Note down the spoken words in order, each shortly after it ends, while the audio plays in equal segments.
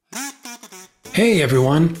Hey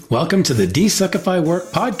everyone, welcome to the Desuckify Work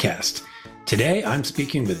podcast. Today I'm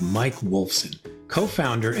speaking with Mike Wolfsohn,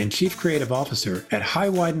 co-founder and chief creative officer at High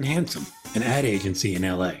Wide and Handsome, an ad agency in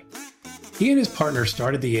LA. He and his partner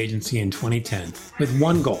started the agency in 2010 with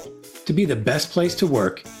one goal, to be the best place to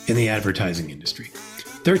work in the advertising industry.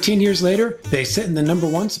 13 years later, they sit in the number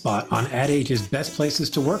one spot on Ad Age's Best Places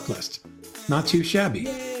to Work list. Not too shabby.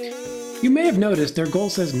 You may have noticed their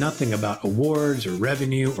goal says nothing about awards or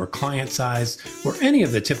revenue or client size or any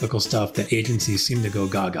of the typical stuff that agencies seem to go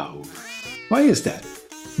gaga over. Why is that?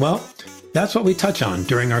 Well, that's what we touch on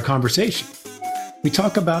during our conversation. We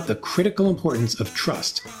talk about the critical importance of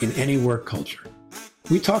trust in any work culture.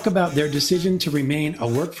 We talk about their decision to remain a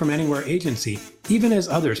work-from-anywhere agency even as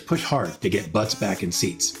others push hard to get butts back in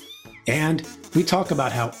seats. And we talk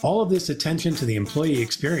about how all of this attention to the employee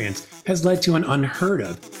experience has led to an unheard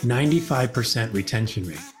of 95% retention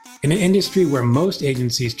rate in an industry where most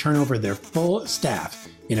agencies turn over their full staff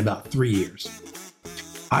in about 3 years.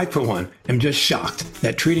 I, for one, am just shocked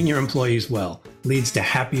that treating your employees well leads to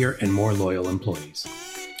happier and more loyal employees.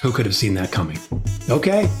 Who could have seen that coming?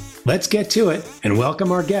 Okay, let's get to it and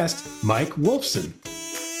welcome our guest, Mike Wolfsohn.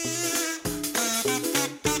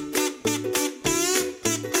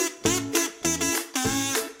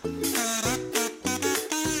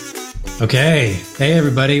 Okay. Hey,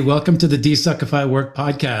 everybody. Welcome to the Desuckify Work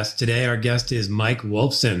podcast. Today, our guest is Mike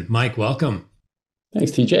Wolfsohn. Mike, welcome.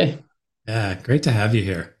 Thanks, TJ. Yeah, great to have you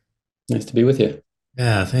here. Nice to be with you.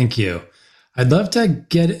 Yeah, thank you. I'd love to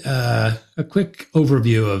get a quick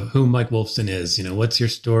overview of who Mike Wolfsohn is. You know, what's your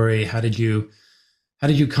story? How did you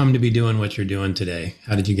come to be doing what you're doing today?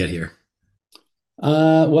 How did you get here?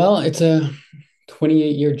 Well, it's a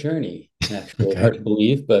 28-year journey, actually. Okay. Hard to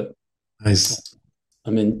believe, but Nice.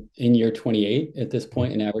 I'm in year 28 at this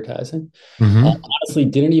point in advertising. Mm-hmm. Honestly,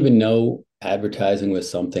 didn't even know advertising was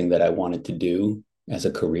something that I wanted to do as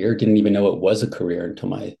a career. Didn't even know it was a career until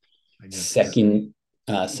my second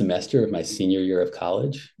semester of my senior year of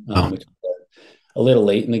college, which was a little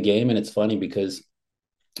late in the game. And it's funny because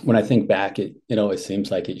when I think back, it always seems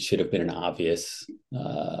like it should have been an obvious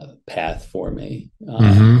path for me.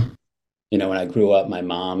 You know, when I grew up, my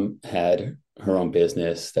mom had her own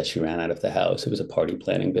business that she ran out of the house. It was a party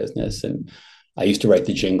planning business. And I used to write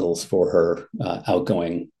the jingles for her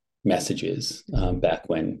outgoing messages back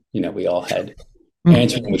when, we all had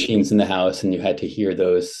answering machines in the house and you had to hear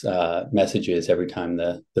those messages every time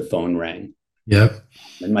the phone rang. Yep.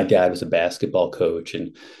 And my dad was a basketball coach.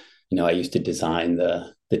 And, I used to design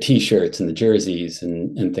the T-shirts and the jerseys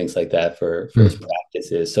and things like that for his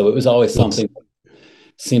practices. So it was always something that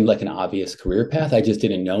seemed like an obvious career path. I just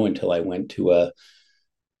didn't know until I went to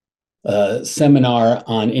a seminar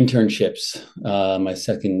on internships my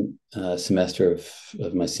second semester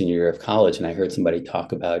of my senior year of college. And I heard somebody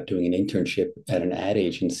talk about doing an internship at an ad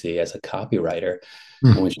agency as a copywriter.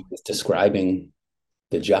 And when she was describing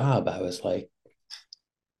the job, I was like,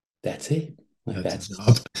 that's it. Like that's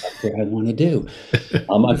what I want to do.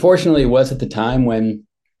 Unfortunately, it was at the time when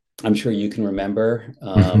I'm sure you can remember,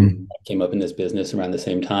 I came up in this business around the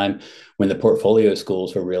same time when the portfolio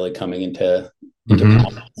schools were really coming into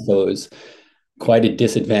prominence. So it was quite a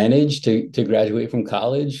disadvantage to graduate from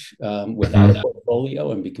college without a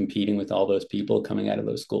portfolio and be competing with all those people coming out of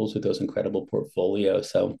those schools with those incredible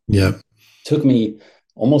portfolios. So it took me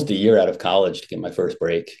almost a year out of college to get my first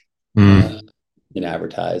break in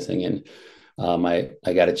advertising. And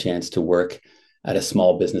I got a chance to work at a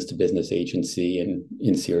small business-to-business agency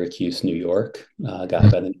in Syracuse, New York. A guy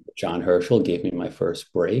by the name of John Herschel gave me my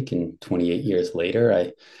first break, and 28 years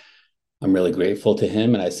later, I'm really grateful to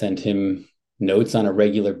him, and I send him notes on a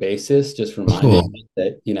regular basis, just reminding me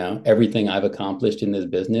that everything I've accomplished in this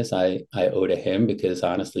business, I owe to him, because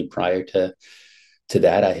honestly, prior to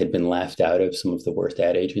that, I had been laughed out of some of the worst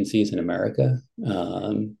ad agencies in America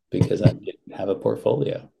because I didn't have a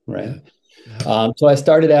portfolio, right? So I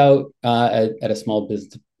started out at a small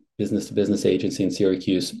business-to-business agency in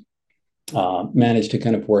Syracuse, managed to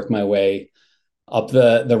kind of work my way up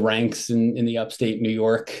the ranks in the upstate New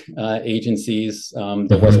York agencies.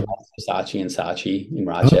 There was a Versace and Saatchi in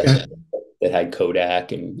Rochester that had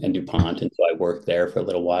Kodak and DuPont. And so I worked there for a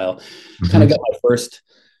little while, kind of got my first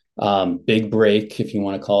big break, if you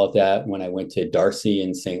want to call it that, when I went to Darcy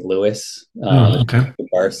in St. Louis.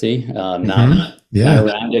 Darcy, not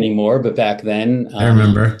around anymore, but back then, I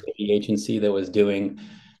remember the agency that was doing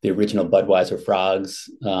the original Budweiser Frogs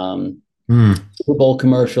Super Bowl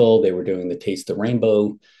commercial. They were doing the Taste the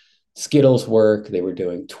Rainbow Skittles work. They were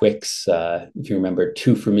doing Twix. If you remember,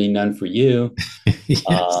 2 for me, none for you.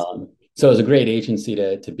 Yes. so it was a great agency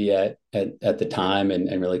to be at the time,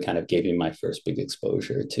 and really kind of gave me my first big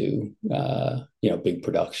exposure to big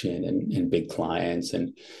production and big clients,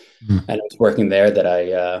 and it was working there that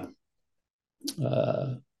I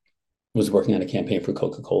was working on a campaign for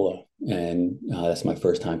Coca-Cola, and that's my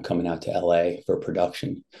first time coming out to LA for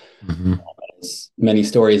production. Mm-hmm. As many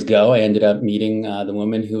stories go, I ended up meeting the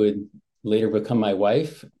woman who would later become my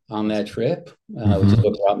wife on that trip, which is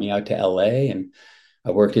what brought me out to LA. And I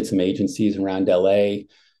worked at some agencies around LA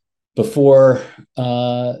before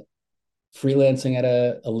freelancing at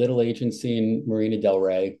a little agency in Marina Del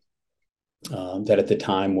Rey that at the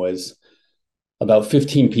time was about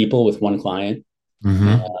 15 people with one client.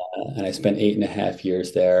 Mm-hmm. And I spent 8.5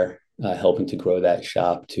 years there, helping to grow that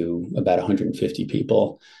shop to about 150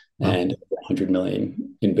 people and 100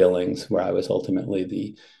 million in billings, where I was ultimately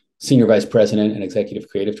the senior vice president and executive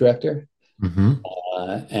creative director. Mm-hmm.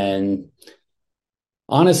 And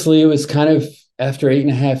honestly, it was kind of after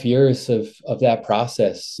 8.5 years of that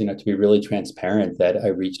process, to be really transparent, that I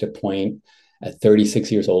reached a point at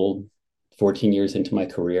 36 years old, 14 years into my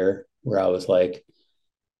career, where I was like,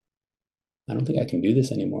 I don't think I can do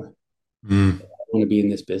this anymore. Mm. I don't want to be in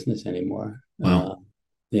this business anymore. Wow.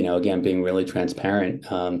 Again, being really transparent,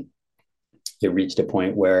 it reached a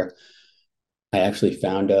point where I actually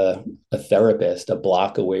found a therapist a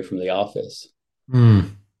block away from the office.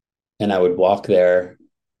 Mm. And I would walk there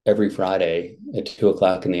every Friday at 2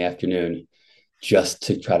 o'clock in the afternoon just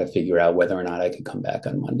to try to figure out whether or not I could come back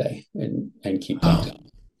on Monday and keep going.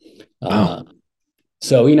 Wow.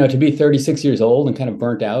 So, to be 36 years old and kind of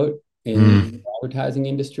burnt out in the advertising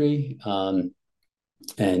industry, and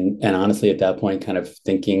honestly, at that point, kind of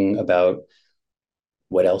thinking about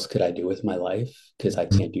what else could I do with my life, because I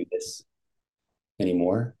can't do this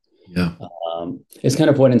anymore. Yeah. It's kind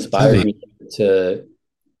of what inspired me to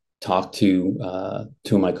talk to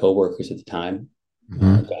two of my coworkers at the time,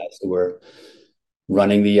 guys who were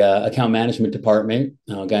running the account management department,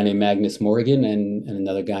 a guy named Magnus Morgan and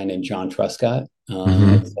another guy named John Truscott.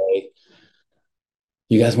 And say,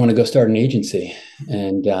 you guys want to go start an agency?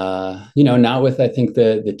 And not with, I think,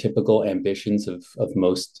 the typical ambitions of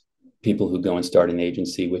most people who go and start an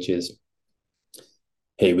agency, which is,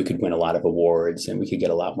 hey, we could win a lot of awards and we could get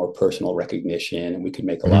a lot more personal recognition and we could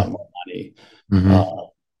make a lot more money.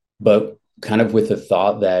 But kind of with the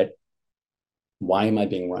thought that, why am I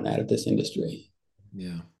being run out of this industry?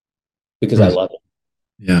 Yeah. Because I love it.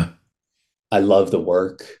 Yeah. I love the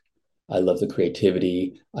work. I love the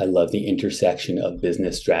creativity. I love the intersection of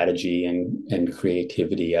business strategy and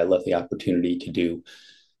creativity. I love the opportunity to do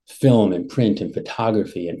film and print and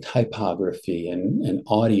photography and typography and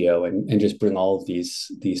audio and just bring all of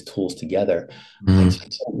these tools together. I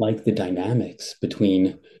just don't like the dynamics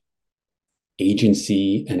between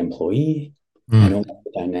agency and employee. I don't like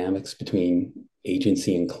the dynamics between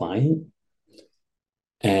agency and client.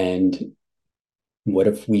 And what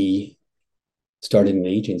if we started an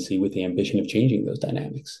agency with the ambition of changing those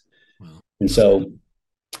dynamics? Wow. And so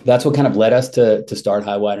that's what kind of led us to start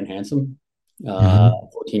High, Wide, and Handsome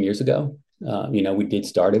 14 years ago. We did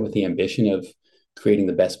start it with the ambition of creating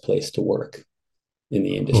the best place to work in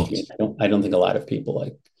the industry. Cool. I don't think a lot of people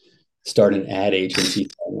like start an ad agency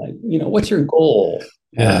like, what's your goal?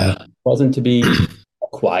 Yeah. It wasn't to be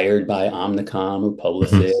acquired by Omnicom or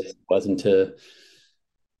Publicis. It wasn't to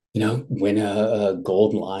win a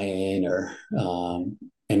gold lion or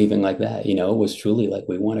anything like that. It was truly like,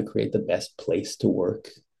 we want to create the best place to work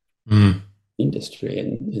industry.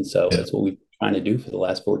 And so that's what we've been trying to do for the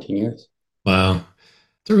last 14 years. Wow.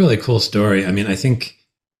 It's a really cool story. I mean, I think,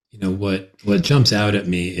 what jumps out at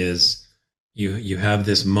me is you have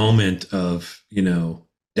this moment of,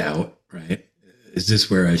 doubt, right? Is this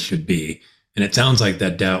where I should be? And it sounds like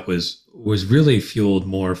that doubt was really fueled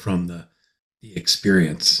more from the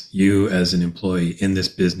experience. You as an employee in this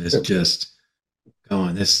business just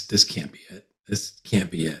going, this can't be it. This can't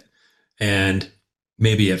be it. And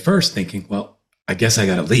maybe at first thinking, well, I guess I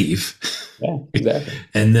got to leave. Yeah, exactly.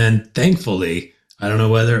 And then thankfully, I don't know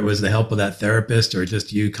whether it was the help of that therapist or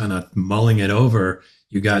just you kind of mulling it over,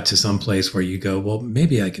 you got to some place where you go, well,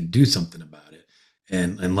 maybe I can do something about it.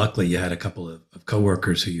 And luckily you had a couple of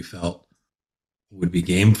coworkers who you felt would be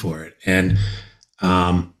game for it. And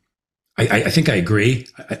I think I agree.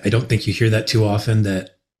 I don't think you hear that too often,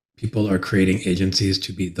 that people are creating agencies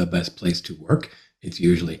to be the best place to work. It's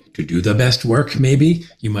usually to do the best work. Maybe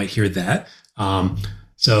you might hear that.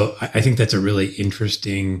 So I think that's a really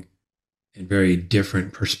interesting and very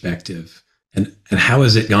different perspective. And how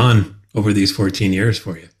has it gone over these 14 years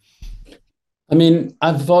for you? I mean,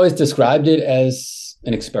 I've always described it as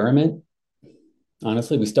an experiment.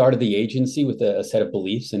 Honestly, we started the agency with a set of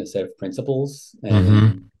beliefs and a set of principles. Mm-hmm.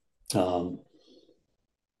 And, um,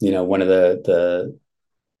 one of the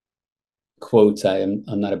quotes, I'm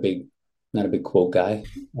not a big quote guy,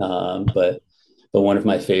 but one of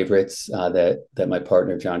my favorites that my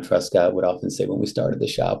partner John Truscott would often say when we started the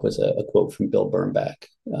shop was a quote from Bill Bernbach,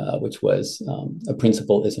 which was, "A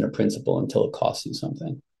principle isn't a principle until it costs you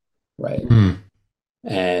something." Right. Mm-hmm.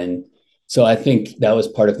 And so I think that was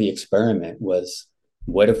part of the experiment was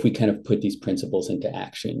what if we kind of put these principles into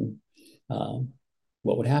action? Um,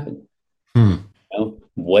 what would happen?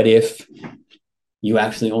 What if you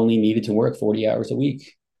actually only needed to work 40 hours a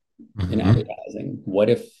week in Mm-hmm. advertising? What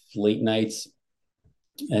if late nights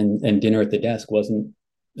and dinner at the desk wasn't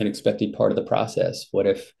an expected part of the process? What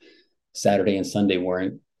if Saturday and Sunday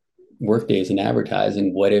weren't work days in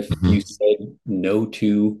advertising? What if Mm-hmm. you said no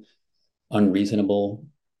to unreasonable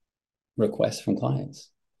requests from clients?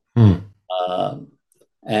 Mm-hmm. Um,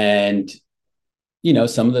 and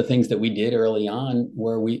some of the things that we did early on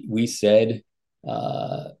where we said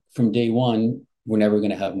from day one, we're never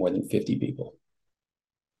going to have more than 50 people.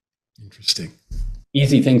 Interesting.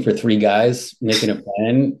 Easy thing for three guys making a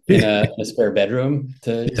plan in a spare bedroom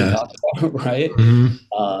to Yeah. talk about, right?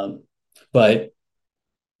 Mm-hmm. But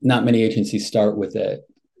not many agencies start with a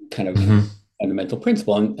kind of Mm-hmm. fundamental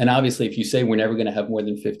principle. And obviously, if you say we're never going to have more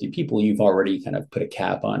than 50 people, you've already kind of put a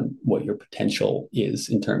cap on what your potential is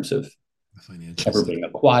in terms of The financial ever stuff. being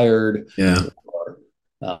acquired, Yeah. or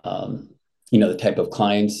the type of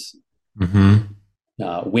clients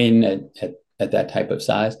Mm-hmm. win at that type of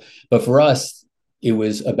size. But for us, it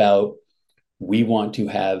was about we want to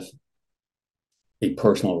have a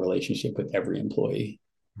personal relationship with every employee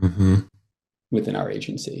Mm-hmm. within our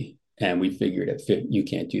agency. And we figured you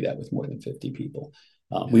can't do that with more than 50 people.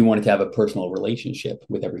 Yeah. We wanted to have a personal relationship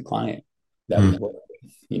with every client that we worked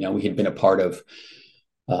with. We had been a part of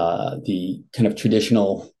the kind of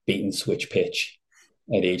traditional bait and switch pitch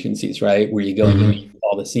at agencies, right? Where you go and you meet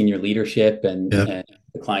all the senior leadership Yep. and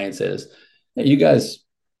the client says, "Hey, you guys,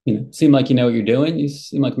 seem like you know what you're doing. You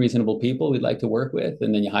seem like reasonable people we'd like to work with."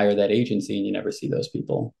 And then you hire that agency and you never see those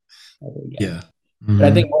people ever again. Yeah. But I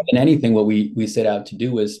Mm-hmm. think more than anything, what we set out to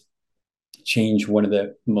do was change one of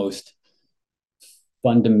the most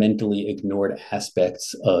fundamentally ignored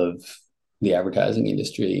aspects of the advertising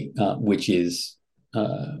industry, which is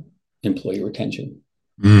uh, employee retention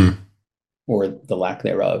Mm. or the lack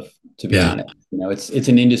thereof, to be Yeah. honest. It's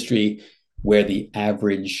an industry where the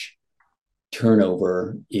average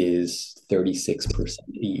turnover is 36%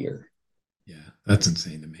 a year. Yeah. That's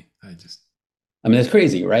insane to me. I mean, that's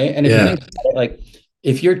crazy, right? And if you Yeah. think about it, like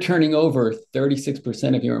if you're turning over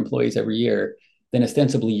 36% of your employees every year, then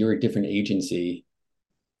ostensibly you're a different agency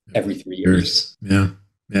every 3 years. Yeah.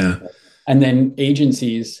 Yeah. And then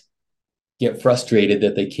agencies get frustrated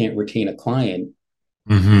that they can't retain a client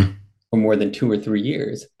Mm-hmm. for more than 2 or 3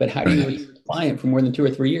 years. But how do you Right. retain a client for more than 2 or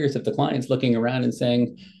 3 years if the client's looking around and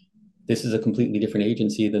saying, this is a completely different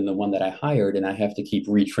agency than the one that I hired, and I have to keep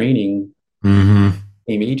retraining Mm-hmm.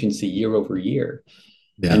 the same agency year over year?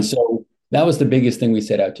 Yeah. And so that was the biggest thing we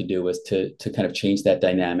set out to do, was to kind of change that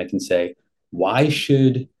dynamic and say, why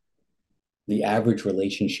should the average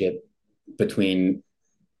relationship between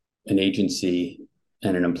an agency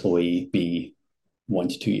and an employee be 1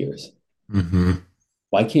 to 2 years? Mm-hmm.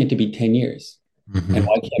 Why can't it be 10 years? And Mm-hmm.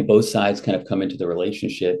 why can't both sides kind of come into the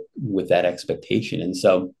relationship with that expectation? And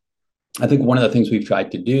so I think one of the things we've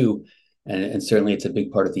tried to do, and certainly it's a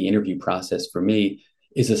big part of the interview process for me,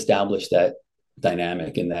 is establish that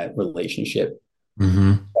dynamic in that relationship Mm-hmm.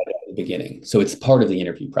 right at the beginning. So it's part of the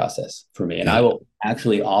interview process for me. And I Yeah. will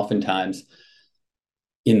actually oftentimes,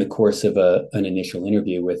 in the course of an initial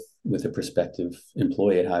interview with a prospective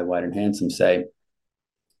employee at High, Wide, and Handsome, say,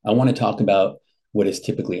 I want to talk about what is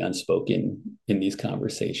typically unspoken in these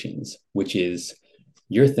conversations, which is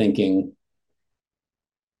you're thinking,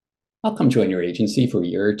 I'll come join your agency for a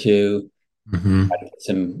year or two, Mm-hmm. try to get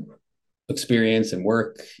some experience and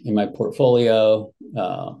work in my portfolio,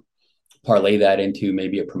 parlay that into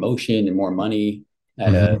maybe a promotion and more money at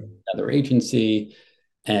Mm-hmm. another agency.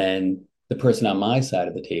 And the person on my side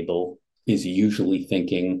of the table is usually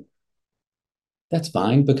thinking, that's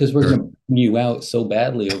fine because we're Sure. going to burn you out so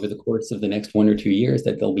badly over the course of the next 1 or 2 years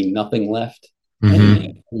that there'll be nothing left Mm-hmm.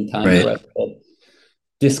 anyway. Time for Right. us to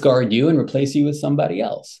discard you and replace you with somebody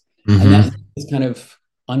else. And that Mm-hmm. is kind of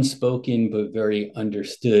unspoken but very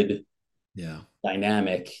understood Yeah.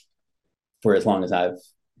 dynamic for as long as I've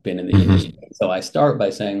been in the Mm-hmm. industry. So I start by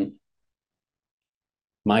saying,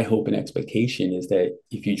 my hope and expectation is that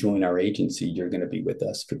if you join our agency, you're going to be with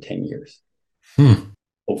us for 10 years, Hmm.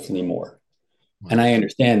 hopefully more. And Wow. I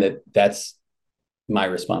understand that that's my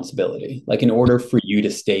responsibility. Like, in order for you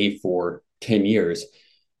to stay for 10 years,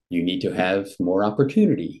 you need to have more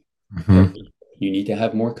opportunity. Mm-hmm. You need to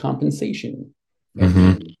have more compensation.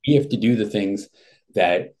 Mm-hmm. You have to do the things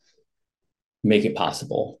that make it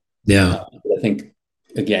possible. Yeah. I think,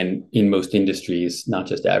 again, in most industries, not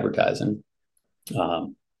just advertising,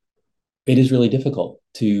 um, it is really difficult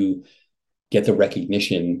to get the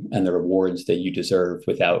recognition and the rewards that you deserve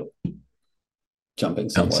without jumping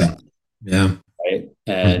somewhere else, Yeah. right?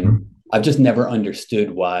 And Mm-hmm. I've just never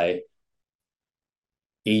understood why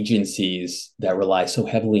agencies that rely so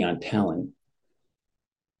heavily on talent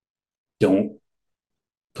don't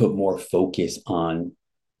put more focus on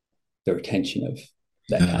the retention of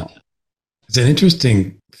that Yeah. talent. It's an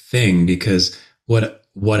interesting thing because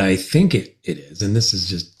what I think it is, and this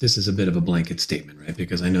is a bit of a blanket statement, right?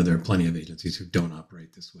 Because I know there are plenty of agencies who don't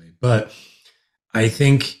operate this way, but I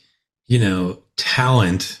think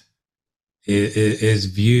talent is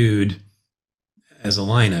viewed as a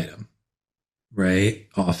line item, right?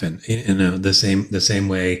 Often, the same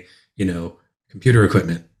way computer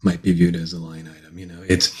equipment might be viewed as a line item.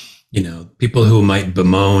 It's people who might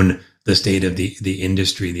bemoan the state of the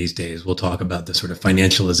industry these days will talk about the sort of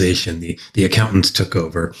financialization, the accountants took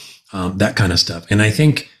over, that kind of stuff. And I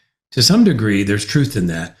think to some degree there's truth in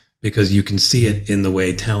that because you can see it in the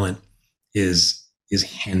way talent is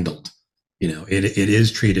handled. It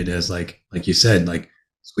is treated as like you said, like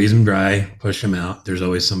squeeze them dry, push them out. There's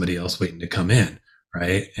always somebody else waiting to come in,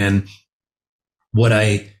 right? And what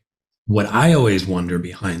I what I always wonder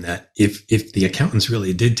behind that, if the accountants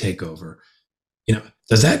really did take over,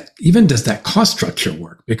 does that cost structure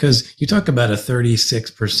work? Because you talk about a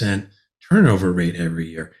 36% turnover rate every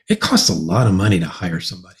year. It costs a lot of money to hire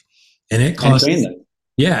somebody. And it And costs train them.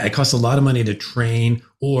 yeah, it costs a lot of money to train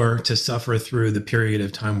or to suffer through the period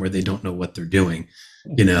of time where they don't know what they're doing,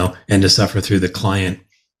 and to suffer through the client,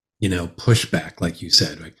 pushback, like you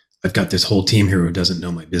said. Like, I've got this whole team here who doesn't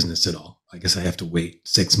know my business at all. I guess I have to wait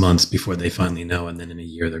 6 months before they finally know, and then in a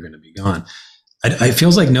year they're going to be gone. I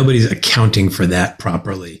feels like nobody's accounting for that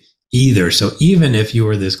properly either. So even if you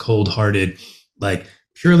were this cold-hearted, like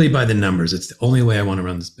purely by the numbers, it's the only way I want to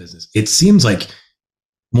run this business. It seems like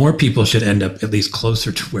more people should end up at least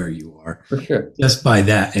closer to where you are For sure. just by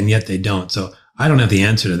that, and yet they don't. So I don't have the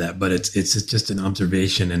answer to that, but it's just an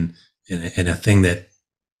observation and a thing that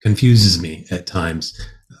confuses me at times.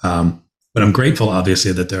 But I'm grateful,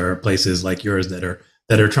 obviously, that there are places like yours that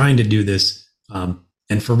are trying to do this,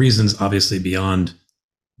 and for reasons obviously beyond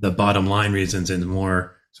the bottom line reasons, and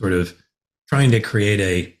more sort of trying to create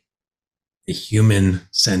a human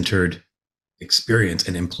centered experience,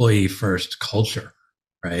 an employee first culture,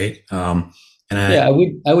 right? And Yeah,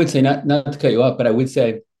 I would say, not to cut you off, but I would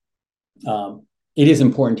say, it is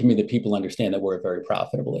important to me that people understand that we're a very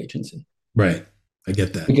profitable agency, right, I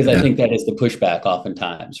get that. because I Yeah. think that is the pushback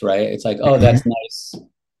oftentimes, right? It's like, oh, Mhm. that's nice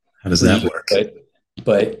How does for that you, work?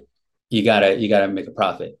 but you gotta make a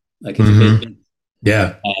profit. Like, it's a business. Hmm.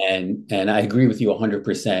 Yeah. And I agree with you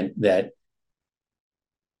 100% that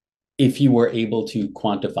if you were able to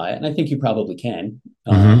quantify it, and I think you probably can,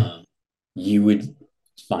 Hmm. you would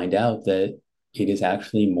find out that it is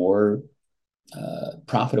actually more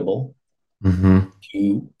profitable Hmm.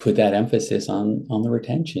 to put that emphasis on the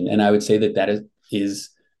retention. And I would say that is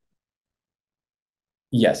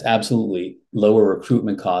yes, absolutely lower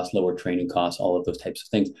recruitment costs, lower training costs, all of those types of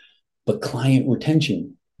things. But client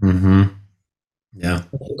retention, Hmm. Yeah.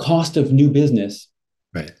 the cost of new business,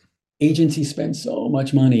 Right. agencies spend so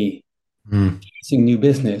much money Mm. chasing new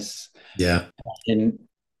business. Yeah. And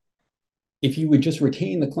if you would just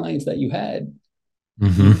retain the clients that you had, you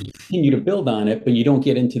Hmm. continue to build on it, but you don't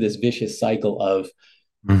get into this vicious cycle of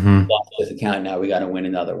Hmm. lost this account, now we got to win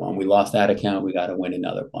another one. We lost that account, we got to win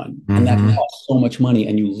another one. And that Hmm. costs so much money,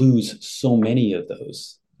 and you lose so many of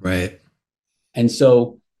those. Right. And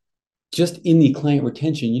so, just in the client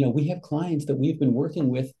retention, we have clients that we've been working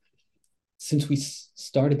with since we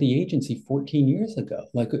started the agency 14 years ago.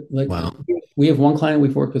 Like Wow. we have one client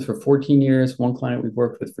we've worked with for 14 years, one client we've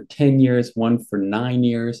worked with for 10 years, one for 9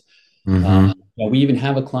 years. Hmm. We even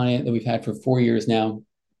have a client that we've had for 4 years now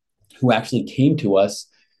who actually came to us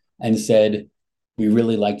and said, we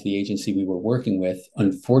really liked the agency we were working with.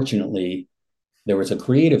 Unfortunately, there was a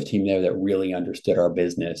creative team there that really understood our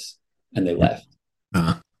business, and they left.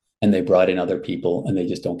 Uh, And they brought in other people, and they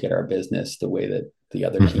just don't get our business the way that the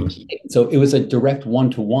other hmm. teams did. So it was a direct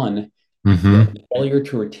one-to-one. Hmm. Failure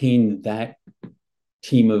to retain that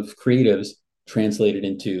team of creatives translated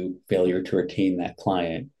into failure to retain that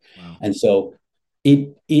client. Wow. And so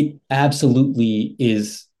it absolutely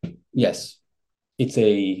is, yes, it's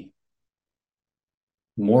a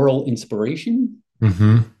moral inspiration,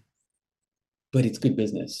 Mm-hmm. but it's good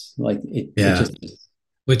business. Like it Yeah. just is.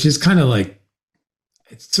 Which is kind of like,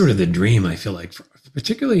 it's sort of the dream, I feel like,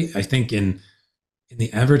 particularly, I think, in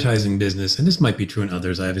the advertising business, and this might be true in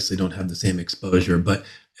others. I obviously don't have the same exposure, but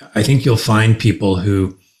I think you'll find people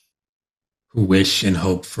who wish and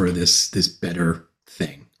hope for this better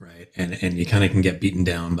thing, right? And you kind of can get beaten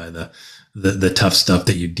down by the tough stuff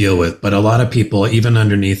that you deal with. But a lot of people, even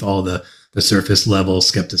underneath all the surface level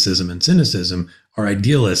skepticism and cynicism, are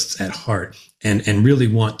idealists at heart and really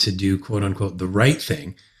want to do, quote unquote, the right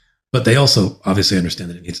thing. But they also obviously understand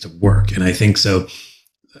that it needs to work. And I think so.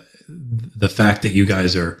 The fact that you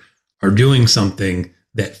guys are doing something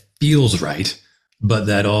that feels right, but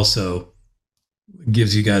that also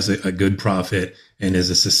gives you guys a good profit and is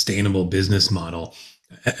a sustainable business model.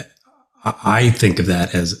 I think of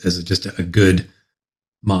that as just a good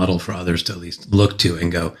model for others to at least look to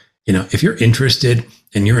and go, if you're interested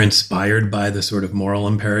and you're inspired by the sort of moral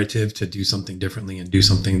imperative to do something differently and do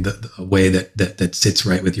something a way that sits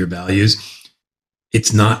right with your values,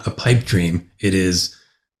 it's not a pipe dream. It is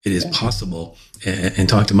possible. And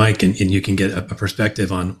talk to Mike, and you can get a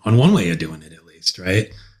perspective on one way of doing it, at least,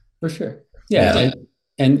 right? For sure. Yeah. Yeah.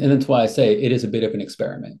 And that's why I say it is a bit of an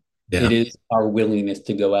experiment. Yeah. It is our willingness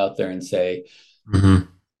to go out there and say, Mm-hmm.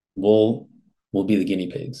 we'll we'll be the guinea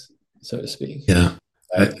pigs, so to speak. Yeah.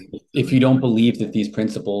 Right? If you don't believe that these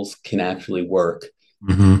principles can actually work,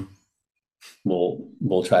 Mm-hmm.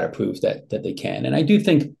 we'll try to prove that they can. And I do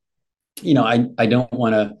think, I don't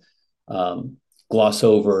want to gloss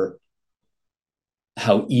over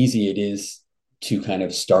how easy it is to kind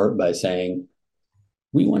of start by saying,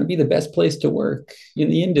 we want to be the best place to work in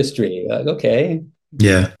the industry. Like, okay,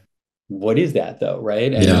 Yeah. what is that though,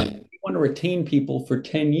 right? And Yeah. we want to retain people for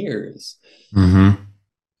 10 years. Mm-hmm.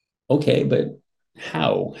 Okay, but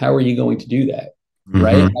how are you going to do that?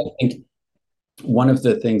 Right? Mm-hmm. I think one of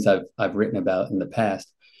the things I've written about in the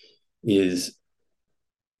past is,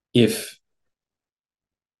 if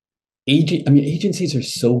agencies are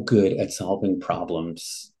so good at solving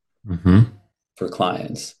problems Mm-hmm. for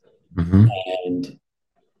clients, Mm-hmm. and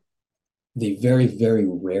they very, very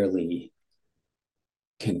rarely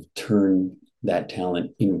can turn that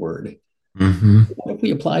talent inward. Mm-hmm. What if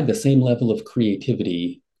we applied the same level of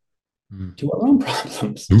creativity to our own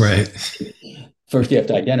problems? Right. First, you have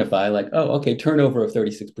to identify, like, oh, okay, turnover of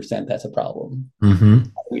 36%, that's a problem. Mm-hmm. How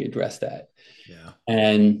do we address that? Yeah.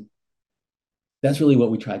 And that's really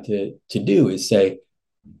what we try to do, is say,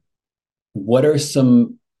 what are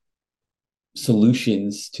some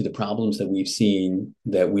solutions to the problems that we've seen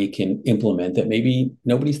that we can implement that maybe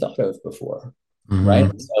nobody's thought of before, right?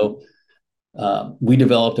 Mm-hmm. So we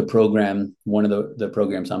developed a program, one of the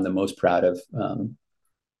programs I'm the most proud of,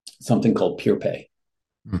 something called Peer Pay.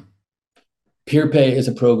 Mm-hmm. Peer Pay is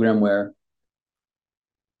a program where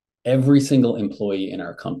every single employee in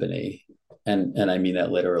our company, and I mean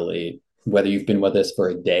that literally, whether you've been with us for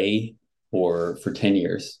a day or for 10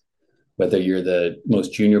 years, whether you're the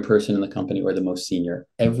most junior person in the company or the most senior,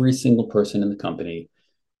 every single person in the company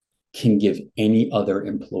can give any other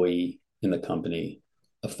employee in the company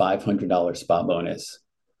a $500 spot bonus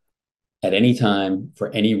at any time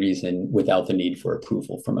for any reason without the need for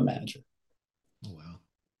approval from a manager. Oh, wow.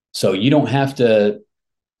 So you don't have to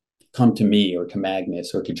come to me or to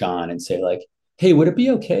Magnus or to John and say, like, hey, would it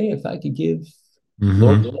be okay if I could give Mm-hmm.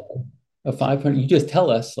 Lori a 500? You just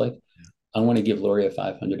tell us, like, I want to give Lori a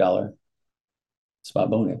 $500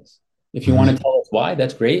 spot bonus. If you Mm-hmm. want to tell us why,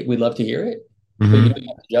 that's great. We'd love to hear it, but you Mm-hmm. don't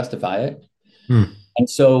have to justify it. Mm-hmm. And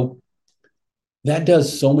so that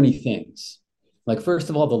does so many things. Like, first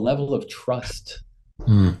of all, the level of trust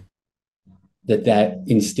that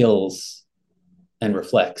instills and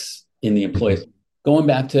reflects in the employees. Going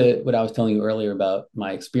back to what I was telling you earlier about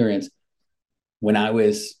my experience, when I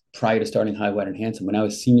was, prior to starting High, Wide, and Handsome, when I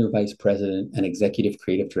was senior vice president and executive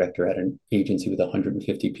creative director at an agency with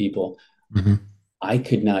 150 people, Mm-hmm. I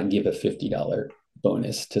could not give a $50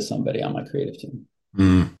 bonus to somebody on my creative team.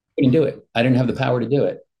 Mm-hmm. I couldn't do it. I didn't have the power to do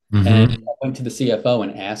it. Mm-hmm. And I went to the CFO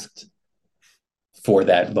and asked for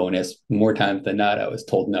that bonus. More times than not, I was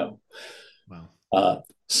told no. Wow.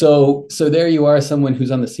 So there you are, someone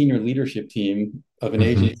who's on the senior leadership team of an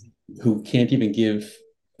agency who can't even give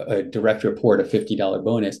a direct report a $50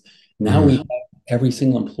 bonus. Now we have every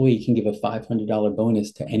single employee can give a $500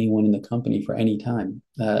 bonus to anyone in the company for any time,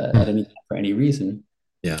 at any time, for any reason.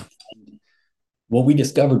 Yeah. What we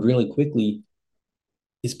discovered really quickly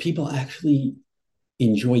is people actually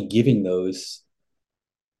enjoy giving those.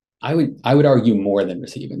 I would argue more than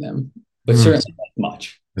receiving them, but certainly not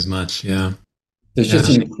much. As much. Yeah. There's just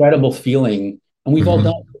an incredible feeling, and we've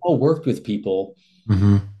all worked with people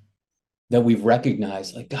Mm-hmm. that we've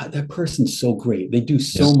recognized, like, God, that person's so great. They do Yeah.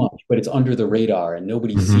 so much, but it's under the radar and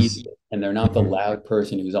nobody sees Mm-hmm. it. And they're not the Mm-hmm. loud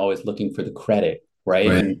person who's always looking for the credit, right?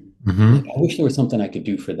 Right. And like, Mm-hmm. I wish there was something I could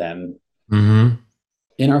do for them Mm-hmm.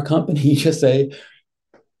 in our company. You just say,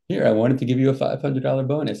 here, I wanted to give you a $500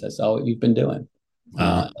 bonus. I saw what you've been doing.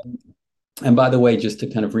 Wow. And by the way, just to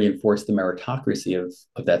kind of reinforce the meritocracy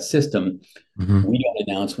of that system, Mm-hmm. we don't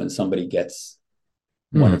announce when somebody gets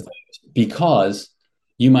one Hmm. of those because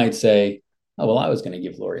you might say, oh, well, I was going to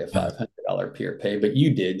give Lori a $500 peer pay, but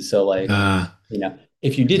you did. So, like,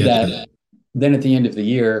 if you I did get that, that. then at the end of the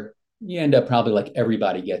year, you end up probably like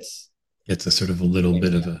everybody gets, It's a sort of a little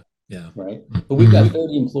bit of a, yeah. right? But we've got Mm-hmm.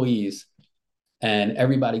 30 employees and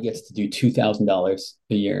everybody gets to do $2,000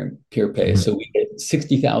 a year in peer pay. Mm-hmm. So we get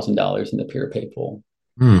 $60,000 in the peer pay pool.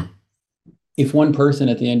 Mm. If one person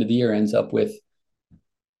at the end of the year ends up with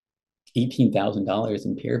 $18,000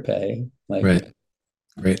 in peer pay, like, Right.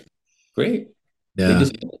 Great. great. They Yeah.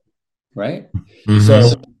 just, right? Mm-hmm.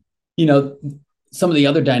 So, you know, some of the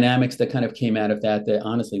other dynamics that kind of came out of that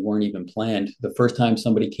honestly weren't even planned. The first time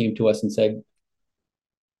somebody came to us and said,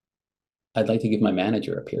 I'd like to give my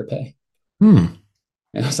manager a peer pay. Hmm.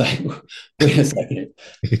 And I was like, wait a second.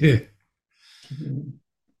 Okay,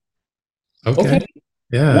 Okay. why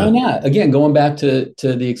Yeah. not? Again, going back to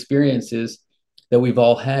the experiences that we've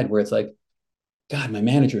all had where it's like, God, my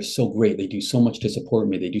manager is so great. They do so much to support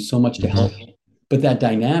me. They do so much to help Mm-hmm. me. But that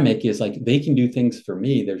dynamic is like they can do things for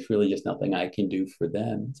me. There's really just nothing I can do for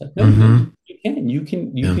them. It's like, no, Mm-hmm. you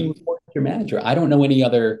can. You Yeah. can report to your manager. I don't know any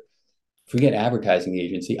other, forget advertising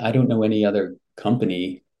agency. I don't know any other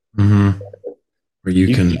company. Mm-hmm. Where you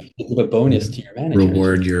You can can give a bonus to your managers.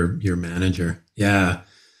 reward your manager. Yeah.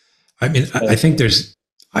 I mean, I So, think there's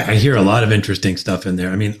I hear a lot of interesting stuff in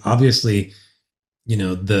there. I mean, obviously,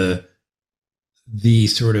 the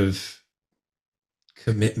sort of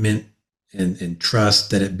commitment and trust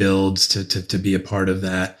that it builds to be a part of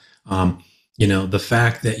that. The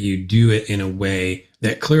fact that you do it in a way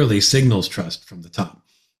that clearly signals trust from the top,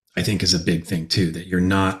 I think is a big thing too, that you're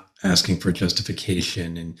not asking for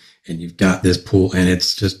justification and you've got this pool and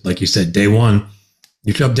it's just like you said, day one,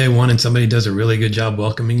 you show up day one and somebody does a really good job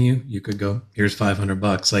welcoming you, you could go, here's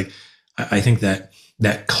 $500. Like, I think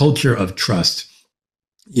that culture of trust,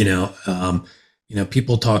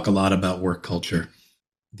 people talk a lot about work culture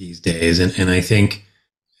these days. And I think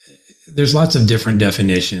there's lots of different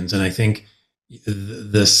definitions. And I think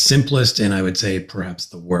the simplest and I would say perhaps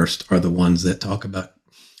the worst are the ones that talk about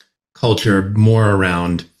culture more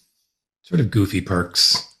around sort of goofy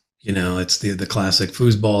perks. It's the classic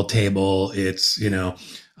foosball table. It's,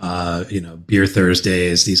 beer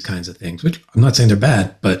Thursdays, these kinds of things, which I'm not saying they're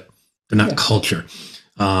bad, but they're not yeah. culture.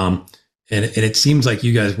 And it seems like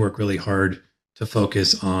you guys work really hard to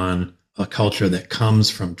focus on a culture that comes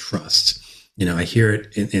from trust. I hear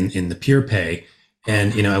it in the peer pay.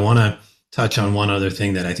 And, I want to touch on one other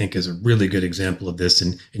thing that I think is a really good example of this.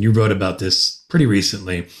 And you wrote about this pretty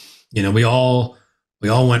recently. We all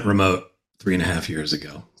went remote 3.5 years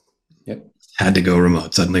ago. Yep. Had to go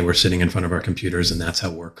remote. Suddenly we're sitting in front of our computers and that's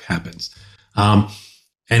how work happens.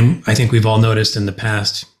 And I think we've all noticed in the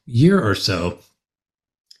past year or so,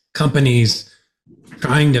 companies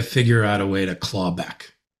trying to figure out a way to claw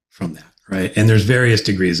back from that, right? And there's various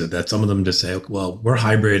degrees of that. Some of them just say, well, we're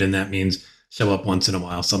hybrid and that means show up once in a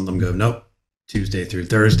while. Some of them go, nope, Tuesday through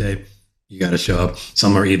Thursday, you got to show up.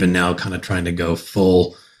 Some are even now kind of trying to go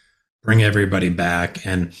full, bring everybody back.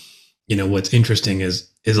 And, what's interesting is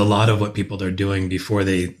a lot of what people are doing before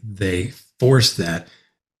they force that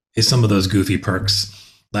is some of those goofy perks,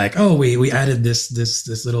 like, oh, we added this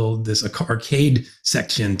arcade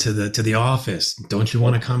section to the office. Don't you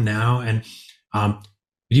want to come now? And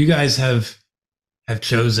you guys have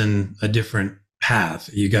chosen a different path.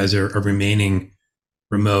 You guys are remaining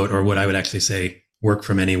remote, or what I would actually say work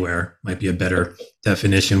from anywhere might be a better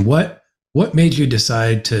definition. What made you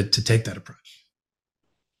decide to take that approach?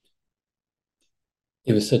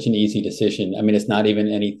 It was such an easy decision. I mean, it's not even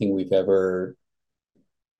anything we've ever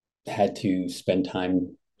had to spend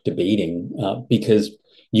time debating because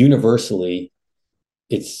universally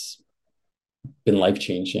it's been life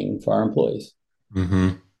changing for our employees. Mm-hmm.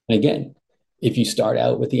 And again, if you start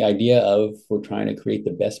out with the idea of we're trying to create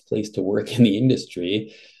the best place to work in the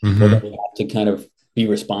industry, well, then Mm-hmm. we have to kind of be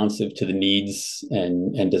responsive to the needs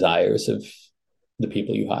and desires of the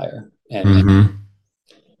people you hire. And Mm-hmm.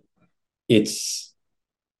 it's,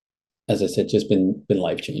 as I said, just been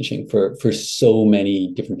life changing for so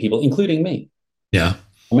many different people, including me. Yeah.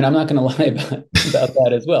 I mean, I'm not going to lie about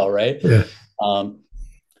that as well, right? Yeah. Um,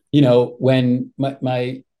 when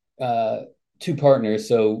my two partners,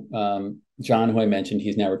 so John, who I mentioned,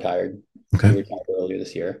 he's now retired. Okay. He retired earlier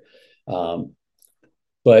this year. Um,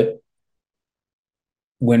 but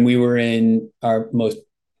when we were in our most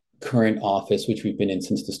current office, which we've been in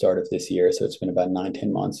since the start of this year, so it's been about 9,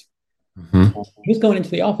 10 months, Mm-hmm. he was going into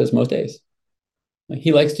the office most days. Like,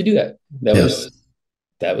 he likes to do that. Yes.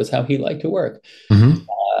 That was how he liked to work.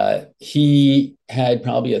 Mm-hmm. He had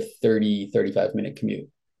probably a 35 minute commute.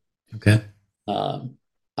 Okay. Um,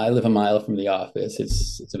 I live a mile from the office.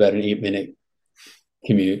 It's about an 8 minute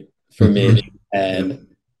commute for Mm-hmm. me, Yep. and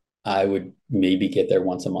I would maybe get there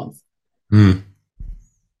once a month. Mm.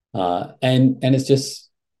 And it's just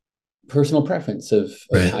personal preference of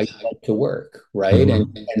Right. how you like to work, right?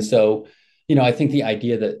 Mm-hmm. And so, I think the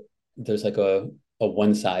idea that there's like a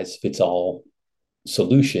one size fits all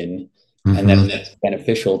solution, and that Mm-hmm. it's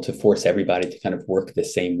beneficial to force everybody to kind of work the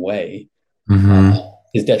same way, Mm-hmm.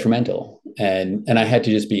 is detrimental. And I had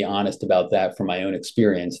to just be honest about that from my own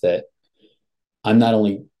experience, that I'm not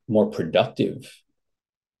only more productive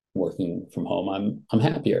working from home, I'm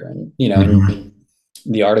happier. And Mm-hmm. in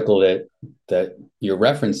the article that you're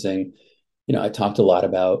referencing, I talked a lot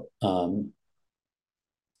about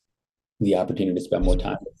the opportunity to spend more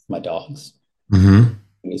time with my dogs,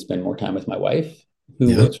 Mm-hmm. to spend more time with my wife, who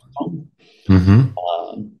Yep. works from home. Mm-hmm.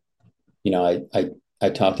 Um, you know, I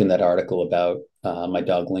talked in that article about my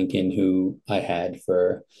dog Lincoln, who I had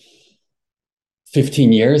for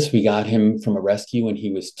 15 years. We got him from a rescue when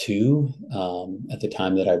he was 2. At the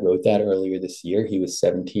time that I wrote that earlier this year, he was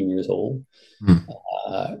 17 years old.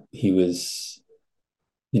 He was,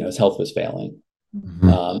 his health was failing. Mm-hmm.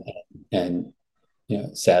 Um, and,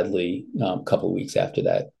 sadly, a couple of weeks after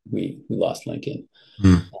that, we lost Lincoln.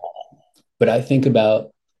 Mm-hmm. But I think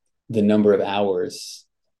about the number of hours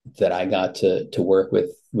that I got to work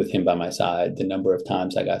with him by my side, the number of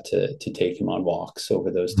times I got to take him on walks over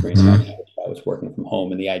those 3.5 years I was working from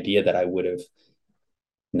home, and the idea that I would have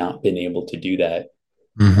not been able to do that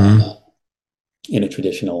Mm-hmm. uh, in a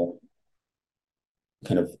traditional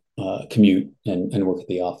kind of commute and work at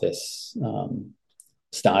the office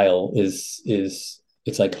style is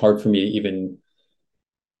it's like hard for me to even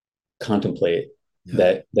contemplate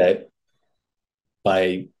Yeah. that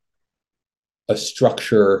by a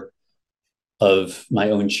structure of my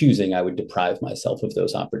own choosing, I would deprive myself of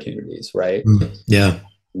those opportunities, right? Mm. Yeah.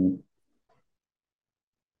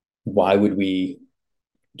 Why would we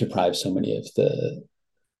deprive so many of the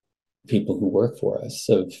people who work for us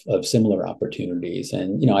of similar opportunities?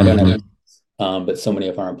 And I don't have, Mm-hmm. but so many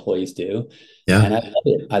of our employees do, Yeah. and I love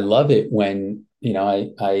it. I love it when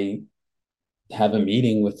I have a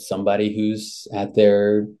meeting with somebody who's at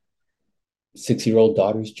their 6-year-old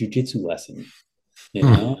daughter's jujitsu lesson.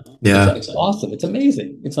 Mm. It's Yeah. it's awesome. It's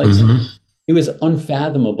amazing. It's like Mm-hmm. it was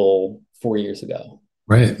unfathomable 4 years ago,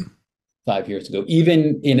 Right. 5 years ago,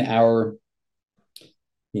 even in our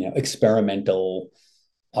experimental,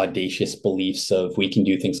 audacious beliefs of we can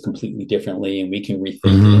do things completely differently and we can rethink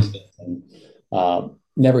Mm-hmm. things. And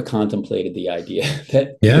never contemplated the idea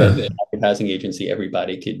that Yeah. advertising agency,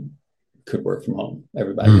 everybody could work from home.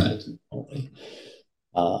 Everybody Mm. could remotely.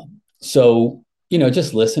 So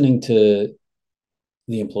just listening to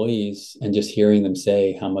the employees and just hearing them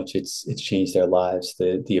say how much it's changed their lives,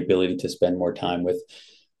 the ability to spend more time with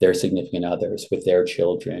their significant others, with their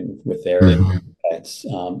children, with their Mm-hmm. pets.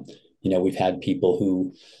 We've had people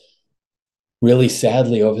who really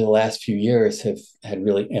sadly over the last few years have had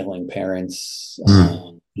really ailing parents.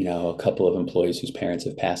 Mm. A couple of employees whose parents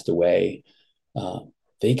have passed away. Uh,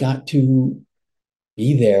 they got to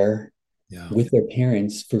be there Yeah. with their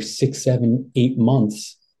parents for 6, 7, 8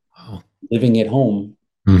 months, Wow. living at home,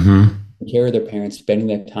 Mm-hmm. taking care of their parents, spending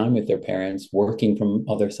that time with their parents, working from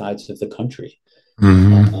other sides of the country.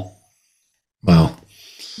 Mm-hmm. Wow.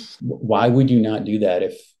 Why would you not do that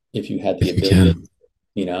if you had the If you ability?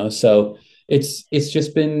 can. So it's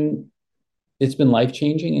been life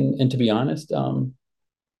changing, and to be honest,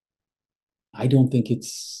 I don't think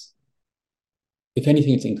it's, if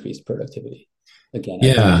anything, it's increased productivity. Again, I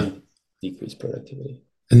don't Yeah. think decreased productivity.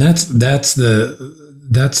 And that's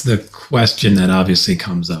the question that obviously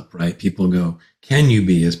comes up, right? People go, can you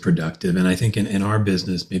be as productive? And I think in our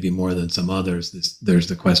business, maybe more than some others, there's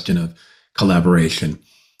the question of collaboration,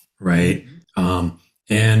 right? Mm-hmm.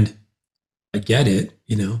 And I get it.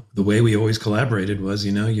 The way we always collaborated was,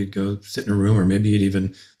 you'd go sit in a room, or maybe you'd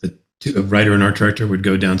even a writer and art director would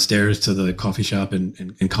go downstairs to the coffee shop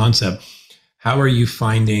and concept. How are you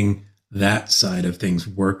finding that side of things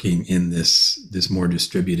working in this more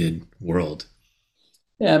distributed world?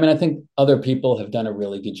 Yeah, I mean, I think other people have done a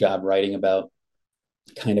really good job writing about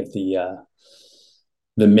kind of the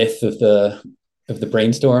myth of the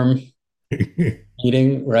brainstorm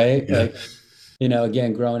meeting, right? Yeah. Like,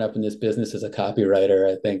 again, growing up in this business as a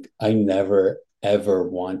copywriter, I think I never ever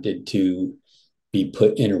wanted to be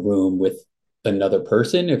put in a room with another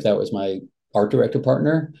person, if that was my art director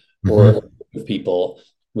partner, or people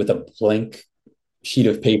with a blank sheet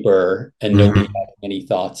of paper and nobody having any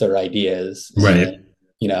thoughts or ideas, Right.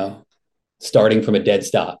 and starting from a dead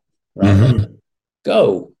stop, right? Like,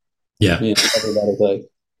 go. Yeah. Everybody's like,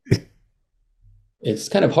 it's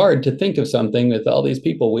kind of hard to think of something with all these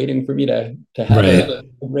people waiting for me to have a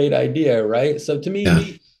great idea, right? So to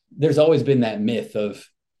me, there's always been that myth of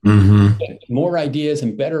more ideas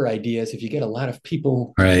and better ideas if you get a lot of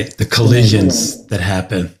people. Right. The collisions that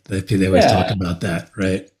happen. They always talk about that,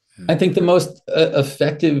 right? I think the most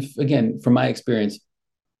effective, again, from my experience,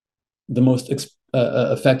 the most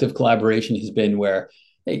effective collaboration has been where,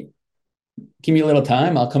 hey, give me a little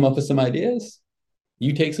time, I'll come up with some ideas.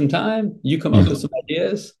 You take some time, you come up with some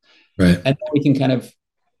ideas, right? And then we can kind of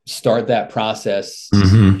start that process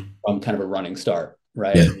from kind of a running start,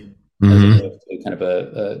 right? As opposed to kind of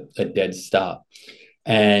a dead stop.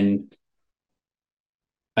 And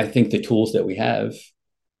I think the tools that we have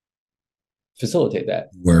facilitate that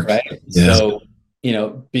work, right? Yeah. So,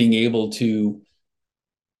 being able to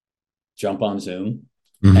jump on Zoom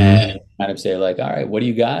and kind of say like, all right, what do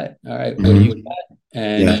you got? All right, what do you got?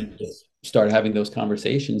 And start having those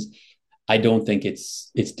conversations. I don't think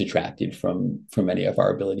it's detracted from any of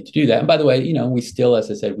our ability to do that. And by the way, we still,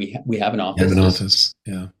 as I said, we have an office. Have an office,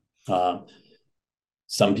 yeah.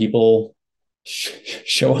 Some people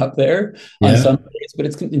show up there on some days, but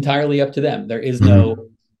it's entirely up to them. There is no,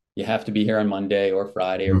 you have to be here on Monday or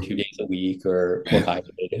Friday or 2 days a week or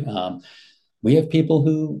hybrid. We have people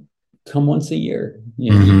who come once a year.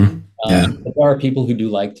 There are people who do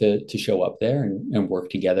like to show up there and work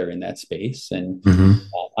together in that space. And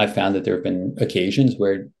I found that there have been occasions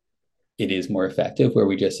where it is more effective, where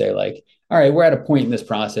we just say like, all right, we're at a point in this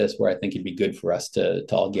process where I think it'd be good for us to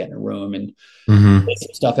all get in a room and get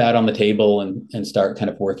some stuff out on the table and start kind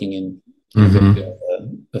of working in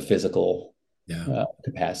a physical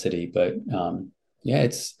capacity. But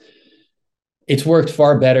it's worked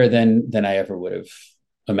far better than I ever would have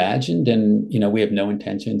imagined. And, we have no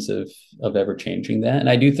intentions of ever changing that. And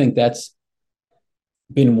I do think that's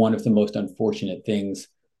been one of the most unfortunate things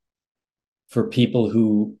for people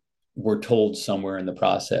who were told somewhere in the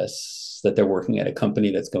process that they're working at a company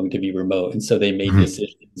that's going to be remote. And so they made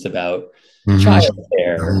decisions about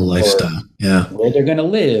childcare, lifestyle, where they're going to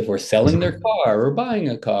live, or selling their car, or buying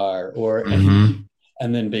a car, or and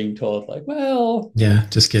then being told like, well,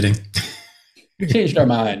 just kidding. Changed our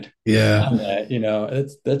mind. On that,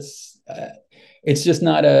 it's just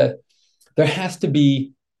not there has to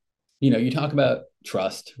be, you talk about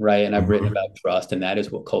trust, right? And I've written about trust, and that is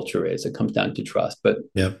what culture is. It comes down to trust. But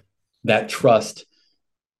that trust,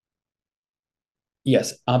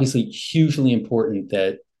 yes, obviously hugely important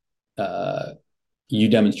that you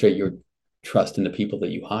demonstrate your trust in the people that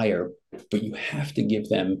you hire, but you have to give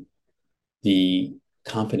them the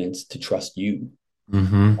confidence to trust you.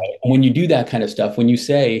 Right? And when you do that kind of stuff, when you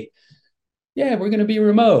say, we're going to be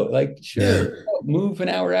remote, like, sure, move an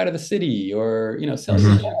hour out of the city, or, sell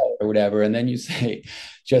your car or whatever. And then you say,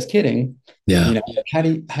 just kidding. How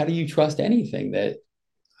do you trust anything that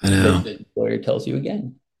the employer tells you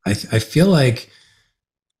again? I feel like,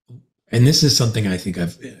 and this is something I think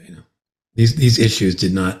these issues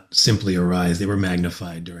did not simply arise. They were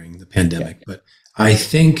magnified during the pandemic. But I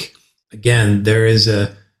think, again,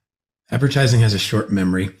 advertising has a short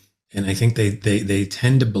memory. And I think they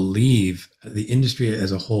tend to believe, the industry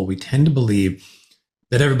as a whole, we tend to believe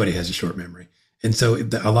that everybody has a short memory. And so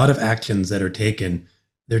a lot of actions that are taken,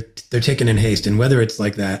 they're taken in haste. And whether it's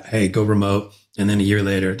like that, hey, go remote, and then a year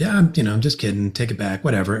later, I'm just kidding, take it back,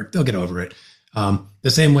 whatever, they'll get over it. The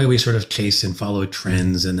same way we sort of chase and follow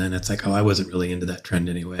trends, and then it's like, oh, I wasn't really into that trend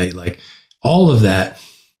anyway. Like all of that,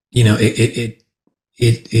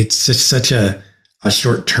 it's just such a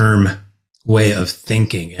short-term way of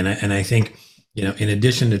thinking. And I think, in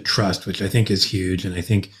addition to trust, which I think is huge, and I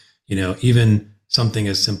think, even something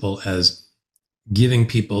as simple as giving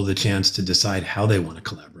people the chance to decide how they want to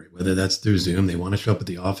collaborate, whether that's through Zoom, they want to show up at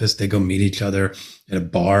the office, they go meet each other at a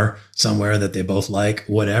bar somewhere that they both like,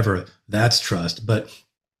 whatever, that's trust. But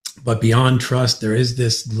beyond trust, there is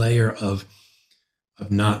this layer of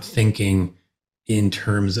not thinking in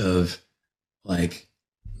terms of like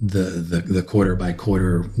the quarter by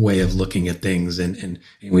quarter way of looking at things, and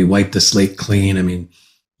we wipe the slate clean. I mean,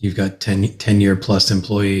 you've got 10-year plus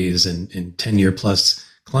employees and 10-year plus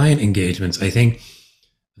client engagements. I think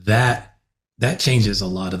that changes a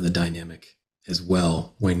lot of the dynamic as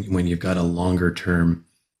well when you've got a longer term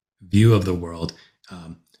view of the world.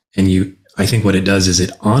 And I think what it does is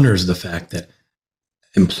it honors the fact that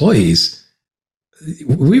employees,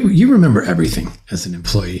 you remember everything as an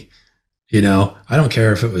employee. I don't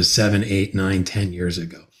care if it was 7, 8, 9, 10 years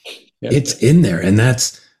ago. Yep. It's in there. And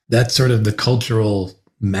that's sort of the cultural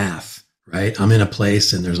math, right? I'm in a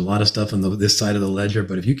place and there's a lot of stuff on this side of the ledger,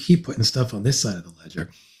 but if you keep putting stuff on this side of the ledger,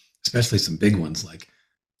 especially some big ones, like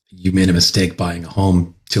you made a mistake buying a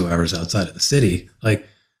home 2 hours outside of the city, like,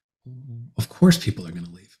 of course people are going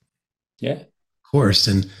to leave. Yeah. Of course.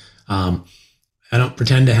 And I don't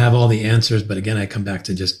pretend to have all the answers, but again, I come back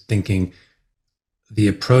to just thinking the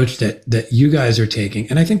approach that you guys are taking,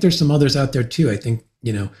 and I think there's some others out there too. I think,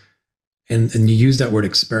 and you use that word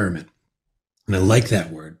experiment. And I like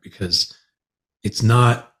that word because it's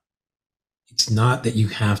not that you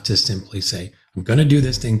have to simply say, I'm going to do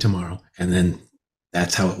this thing tomorrow, and then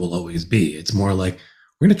that's how it will always be. It's more like,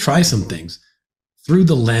 we're going to try some things through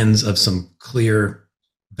the lens of some clear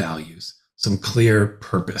values, some clear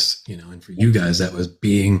purpose, and for you guys, that was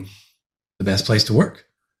being the best place to work.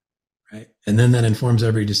 Right. And then that informs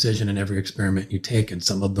every decision and every experiment you take. And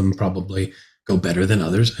some of them probably go better than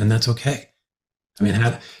others. And that's okay. I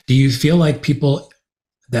mean, do you feel like people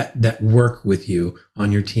that work with you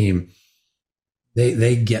on your team,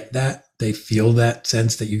 they get that? They feel that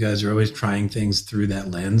sense that you guys are always trying things through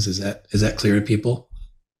that lens? Is that clear to people?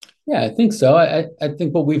 Yeah, I think so. I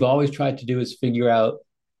think what we've always tried to do is figure out,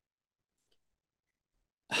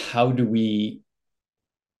 how do we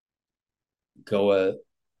go a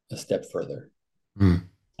step further.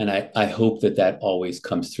 And I hope that always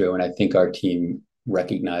comes through. And I think our team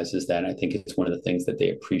recognizes that. And I think it's one of the things that they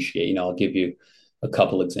appreciate. I'll give you a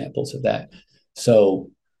couple examples of that.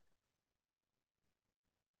 So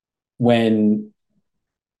when,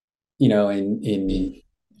 in the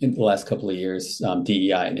last couple of years,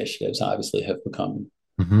 DEI initiatives obviously have become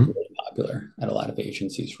really popular at a lot of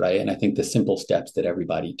agencies, right? And I think the simple steps that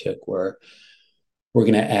everybody took were, we're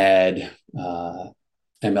going to add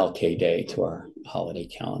MLK Day to our holiday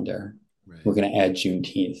calendar. Right. We're going to add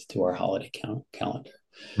Juneteenth to our holiday calendar.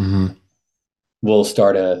 We'll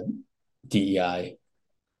start a DEI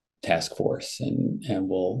task force and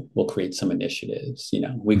we'll create some initiatives.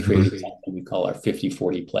 We created something we call our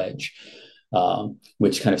 50-40 pledge,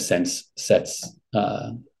 which kind of sets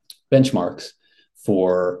benchmarks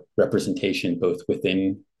for representation both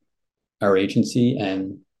within our agency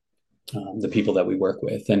and the people that we work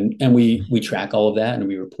with, and we track all of that and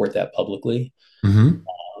we report that publicly, and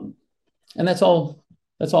that's all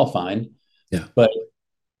fine. Yeah. But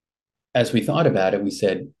as we thought about it, we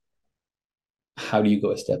said, how do you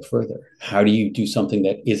go a step further? How do you do something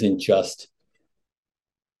that isn't just,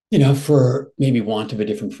 for maybe want of a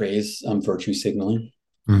different phrase, virtue signaling,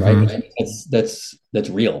 right? That's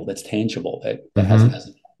real, that's tangible, that hasn't.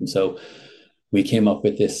 And so we came up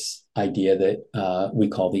with this idea that we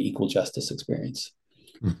call the equal justice experience.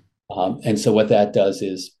 And so what that does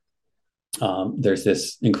is, there's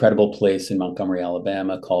this incredible place in Montgomery,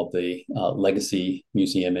 Alabama called the Legacy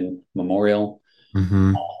Museum and Memorial.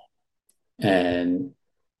 And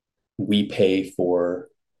we pay for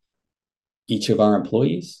each of our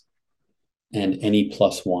employees and any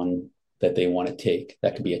plus one that they want to take.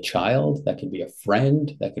 That could be a child, that could be a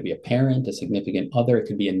friend, that could be a parent, a significant other, it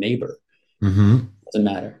could be a neighbor. Doesn't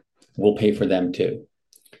matter. We'll pay for them too.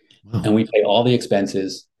 Wow. And we pay all the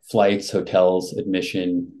expenses, flights, hotels,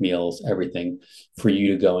 admission, meals, everything, for you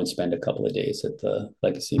to go and spend a couple of days at the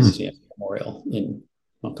Legacy Museum Memorial in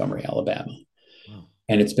Montgomery, Alabama. Wow.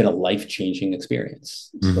 And it's been a life-changing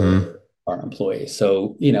experience for our employees.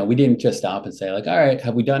 So, we didn't just stop and say, like, all right,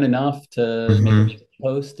 have we done enough to make a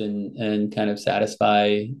post and kind of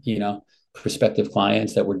satisfy, prospective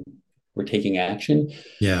clients that we're taking action?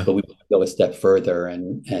 Yeah. But we go a step further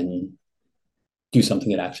and do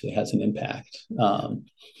something that actually has an impact.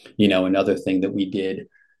 Another thing that we did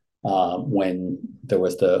when there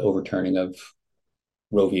was the overturning of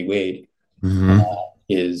Roe v. Wade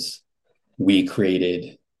is we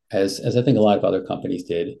created, as I think a lot of other companies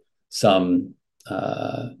did, some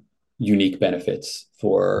unique benefits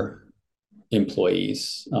for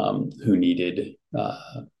employees who needed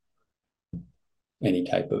any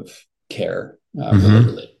type of care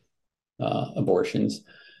related abortions.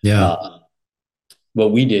 Yeah.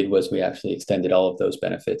 What we did was we actually extended all of those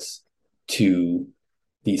benefits to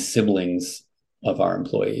the siblings of our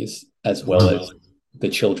employees, as well as the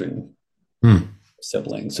children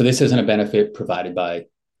siblings. So this isn't a benefit provided by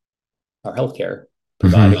our healthcare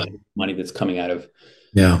provider, money that's coming out of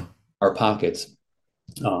our pockets.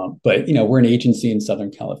 But, we're an agency in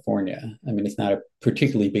Southern California. I mean, it's not a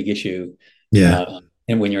particularly big issue. Yeah.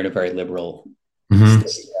 And when you're in a very liberal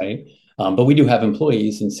state, right? But we do have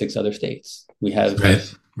employees in 6 other states. We have,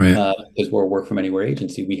 Right. Right. because we're a work from anywhere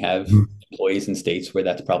agency, we have Mhm. employees in states where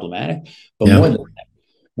that's problematic. But more Yeah. than that,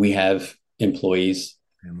 we have employees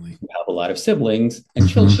Family. who have a lot of siblings and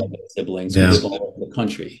children Hmm. of siblings who Yeah. live all over the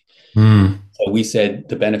country. Mm. So we said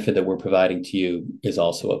the benefit that we're providing to you is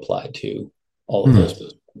also applied to all of those Mm.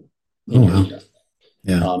 people Oh, in your wow. area.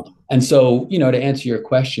 Yeah. And so, to answer your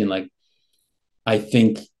question, like, I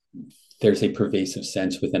think there's a pervasive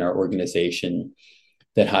sense within our organization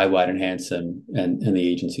that High, Wide, and Handsome and the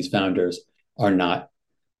agency's founders are not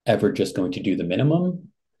ever just going to do the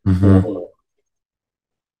minimum Hmm. or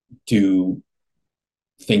do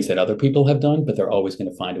things that other people have done, but they're always going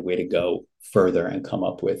to find a way to go further and come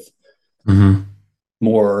up with Hmm.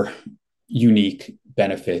 more unique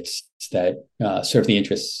benefits that serve the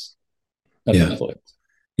interests of the Yeah. employees.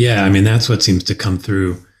 Yeah. I mean, that's what seems to come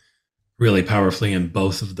through really powerfully in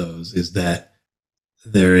both of those is that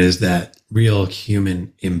there is that real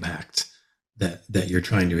human impact that you're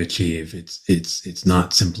trying to achieve. It's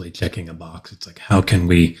not simply checking a box. It's like, how can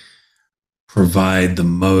we provide the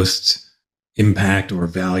most impact or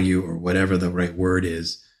value or whatever the right word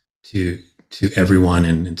is to everyone,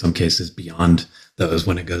 and in some cases beyond those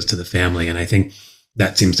when it goes to the family. And I think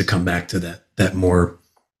that seems to come back to that more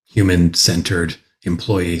human centered,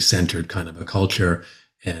 employee centered kind of a culture.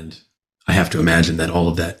 And I have to imagine that all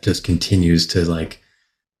of that just continues to like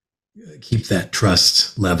keep that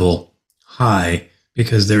trust level high,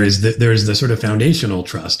 because there is the sort of foundational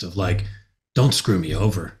trust of like, don't screw me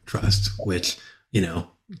over trust, which,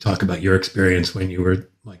 talk about your experience when you were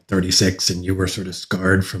like 36 and you were sort of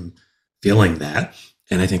scarred from feeling that.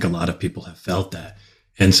 And I think a lot of people have felt that.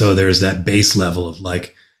 And so there's that base level of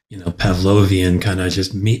like, Pavlovian kind of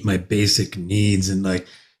just meet my basic needs, and like,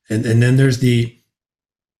 and then there's the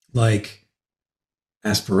like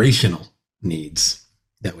aspirational needs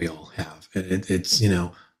that we all have. It's,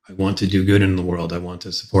 I want to do good in the world. I want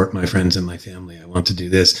to support my friends and my family. I want to do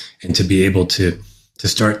this, and to be able to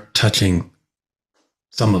start touching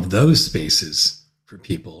some of those spaces for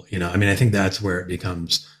people. I mean, I think that's where it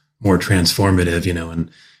becomes more transformative.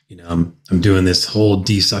 And I'm doing this whole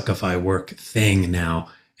desuckify work thing now,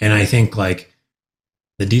 and I think like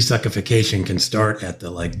the desuckification can start at the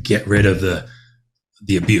like get rid of the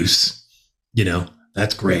abuse. you know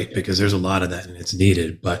that's great because there's a lot of that and it's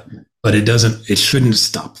needed, but it shouldn't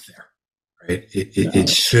stop there, right? It No.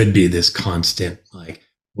 should be this constant like,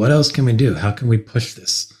 what else can we do? How can we push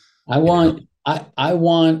this? I you know want I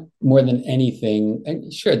want more than anything,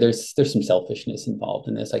 and sure, there's some selfishness involved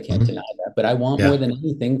in this. I can't Mhm. deny that, but I want more Yeah. than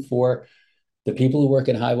anything for the people who work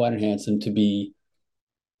at High, Wide, and Handsome to be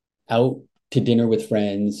out to dinner with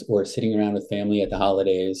friends or sitting around with family at the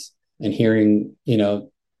holidays and hearing,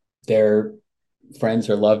 their friends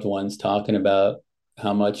or loved ones talking about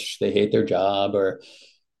how much they hate their job or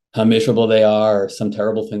how miserable they are or some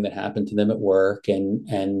terrible thing that happened to them at work, and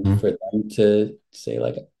Mhm. for them to say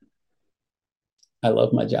like, I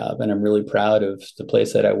love my job and I'm really proud of the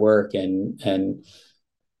place that I work, and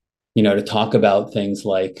to talk about things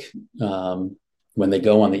like, when they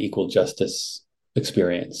go on the equal justice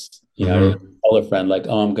experience, to Mhm. tell a friend like,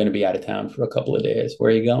 oh, I'm going to be out of town for a couple of days.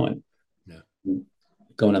 Where are you going? Yeah.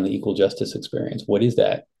 Going on the equal justice experience. What is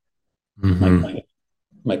that? My Mhm.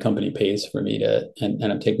 my company pays for me to, and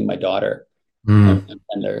I'm taking my daughter, and, Mhm.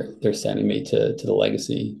 and they're sending me to the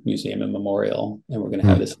Legacy Museum and Memorial, and we're going to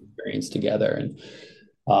have Mhm. this experience together. And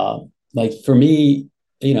like for me,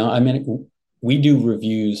 I mean, we do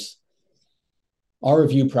reviews. Our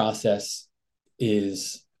review process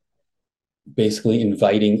is basically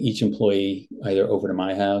inviting each employee either over to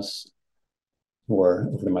my house or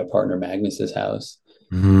over to my partner Magnus's house,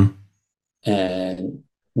 Mhm. and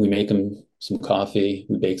we make them some coffee,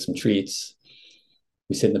 we bake some treats,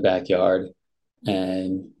 we sit in the backyard,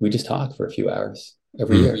 and we just talk for a few hours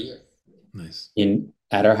every Mhm. year Nice. in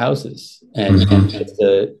at our houses, and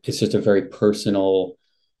Mhm. it's just a very personal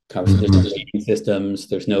conversation. There's no Mhm. rating systems.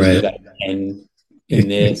 There's no you Right. got a 10 in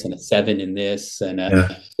this and a 7 in this, and Yeah,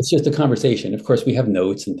 of it's just a conversation. Of course, we have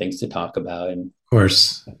notes and things to talk about and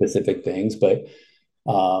course. specific things, but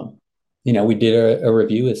um, we did a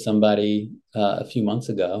review with somebody a few months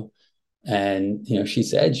ago, and she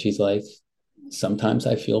said, she's like, sometimes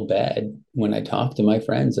I feel bad when I talk to my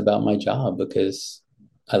friends about my job because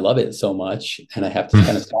I love it so much, and I have to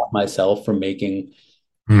kind of stop myself from making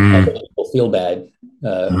other Mhm. people feel bad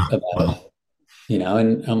about it. Wow.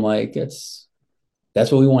 And I'm like, that's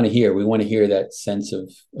what we want to hear. We want to hear that sense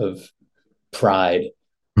of pride,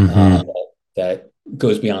 uh, Mhm. that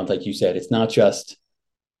goes beyond, like you said, it's not just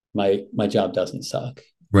my job doesn't suck.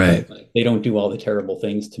 Right. Like, they don't do all the terrible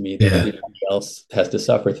things to me that Yeah. everybody else has to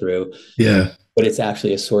suffer through. Yeah. But it's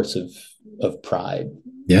actually a source of pride.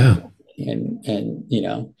 Yeah. And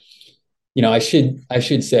I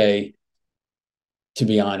should say, to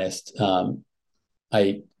be honest,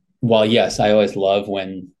 I while yes, I always love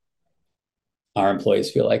when our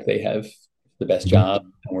employees feel like they have the best Mhm. job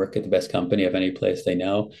and work at the best company of any place they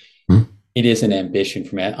know. Mhm. It is an ambition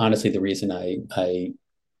for me. Honestly, the reason I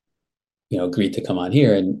agreed to come on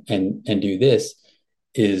here and do this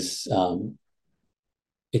is,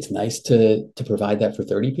 it's nice to provide that for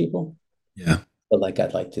 30 people, Yeah. but like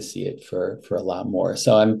I'd like to see it for a lot more.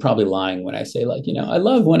 So I'm probably lying when I say, like, I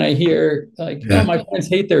love when I hear, like, oh, Yeah. my friends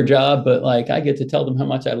hate their job, but like I get to tell them how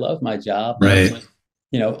much I love my job. Like, Right.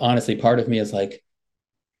 honestly, part of me is like,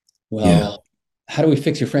 Yeah. well, how do we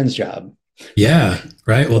fix your friend's job? Yeah.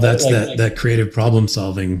 Right. Well, that's Like, that creative problem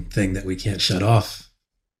solving thing that we can't shut off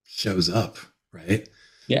shows up. Right.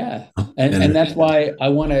 yeah. And And that's why I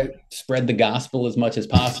want to spread the gospel as much as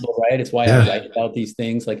possible, right? It's why I yeah. write about these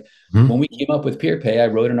things. Like, when Mhm. we came up with peer pay, I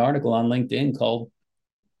wrote an article on LinkedIn called,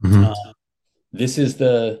 Mhm. uh, "This is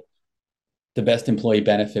the best employee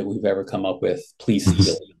benefit we've ever come up with. Please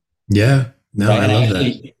steal Mhm. it." Yeah. No, Right. I And love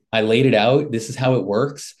that. I laid it out. This is how it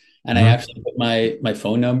works. And I Mhm. actually put my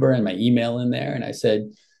phone number and my email in there. And I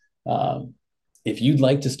said, um, if you'd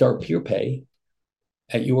like to start peer pay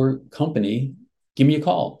at your company, give me a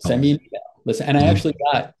call, Oh. send me an email. Listen, and I Mhm. actually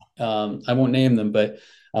got, I won't name them, but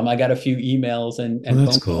I got a few emails Well, and that's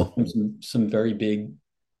phone calls cool. from some very big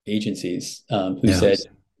agencies, who Yeah. said,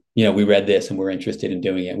 we read this and we're interested in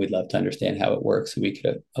doing it. We'd love to understand how it works so we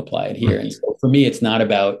could apply it here. And Mhm. so for me, it's not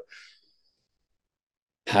about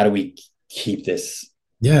how do we keep this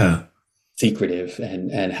Yeah. secretive,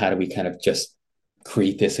 and how do we kind of just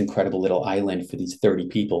create this incredible little island for these 30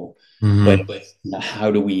 people, but Mhm.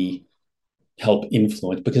 how do we help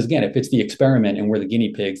influence? Because again, if it's the experiment and we're the guinea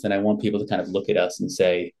pigs, then I want people to kind of look at us and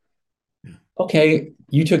say, okay,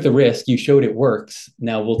 you took the risk, you showed it works,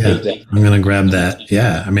 now we'll Yeah. take that. I'm gonna grab that.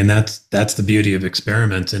 Yeah. I mean, that's the beauty of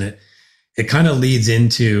experiments, and it kind of leads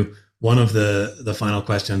into one of the final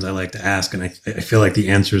questions I like to ask, and I feel like the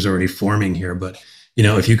answer is already forming here. But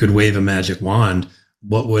if you could wave a magic wand,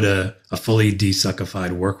 what would a fully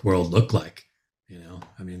desuckified work world look like?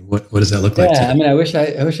 I mean, what does that look like to Yeah, you? I mean, I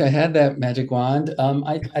wish I had that magic wand.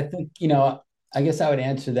 I think, I guess I would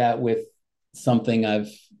answer that with something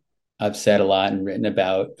I've said a lot and written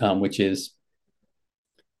about, which is,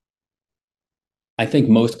 I think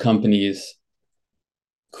most companies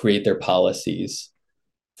create their policies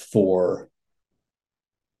for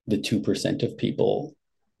the 2% of people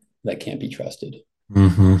that can't be trusted.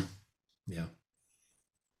 Mm-hmm. Yeah.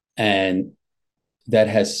 And that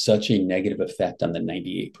has such a negative effect on the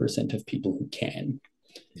 98% of people who can.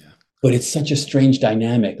 Yeah. But it's such a strange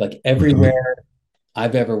dynamic. Like, Mm-hmm. everywhere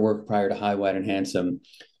I've ever worked prior to High, Wide, and Handsome,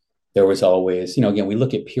 there was always, again, we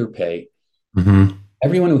look at peer pay. Mm-hmm.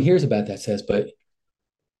 Everyone who hears about that says, but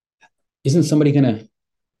isn't somebody going to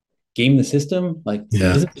game the system? Like,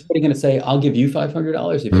 Yeah. isn't somebody going to say, I'll give you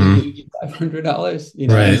 $500 if you give Mm-hmm. me $500?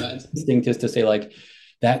 And Right. my instinct is to say, like,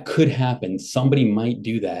 that could happen. Somebody might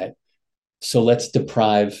do that. So let's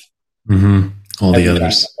deprive Mm-hmm. All the everybody of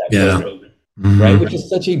others. that Yeah. program, right? Mm-hmm. Which is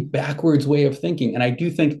such a backwards way of thinking. And I do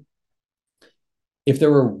think, if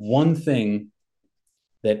there were one thing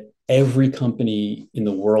that every company in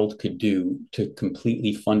the world could do to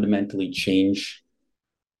completely fundamentally change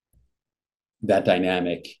that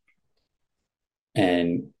dynamic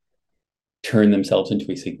and turn themselves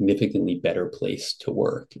into a significantly better place to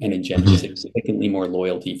work and engender Mm-hmm. significantly more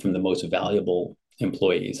loyalty from the most valuable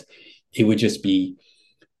employees, it would just be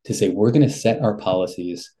to say, we're going to set our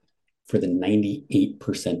policies for the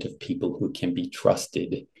 98% of people who can be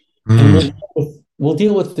trusted. And Mm-hmm. we'll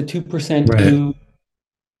deal with the 2% Right. who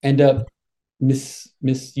end up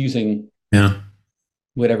misusing Yeah.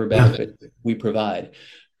 whatever Yeah. benefit we provide.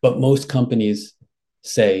 But most companies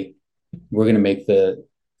say, we're going to make the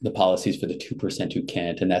policies for the 2% who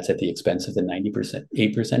can't, and that's at the expense of the 90%,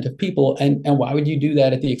 8% of people. And why would you do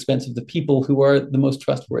that at the expense of the people who are the most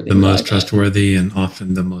trustworthy The and most reliable? trustworthy and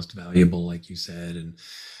often the most valuable, like you said. And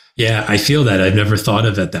yeah, I feel that. I've never thought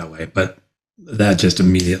of it that way, but that just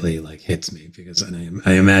immediately like hits me because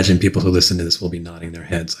I imagine people who listen to this will be nodding their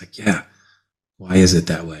heads like, yeah, why is it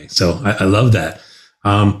that way? So I love that.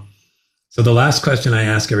 So the last question I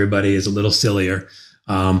ask everybody is a little sillier.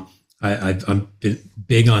 Um, I'm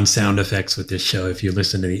big on sound effects with this show. If you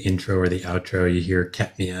listen to the intro or the outro, you hear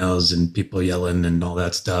cat meows and people yelling and all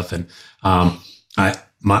that stuff. And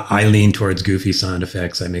I lean towards goofy sound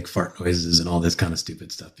effects. I make fart noises and all this kind of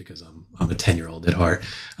stupid stuff because I'm a 10-year-old at heart.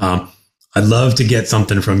 Um, I'd love to get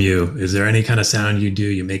something from you. Is there any kind of sound you do?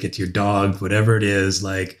 You make it to your dog, whatever it is,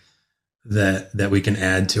 like that we can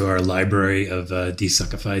add to our library of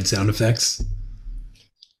desuckified sound effects?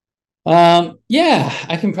 Yeah,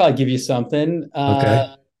 I can probably give you something.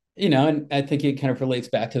 Okay. And I think it kind of relates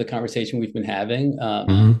back to the conversation we've been having.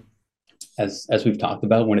 Hmm. As we've talked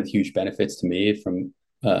about, one of the huge benefits to me from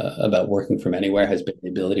about working from anywhere has been the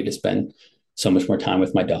ability to spend so much more time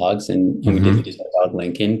with my dogs. And we did Hmm. lose our dog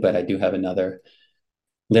Lincoln, but I do have another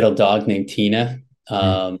little dog named Tina.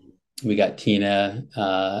 Um, we got Tina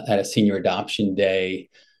at a senior adoption day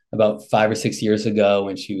about 5 or 6 years ago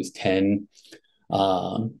when she was 10.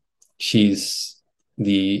 Um, she's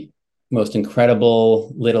the most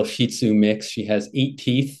incredible little Shih Tzu mix. She has 8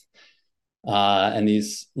 teeth and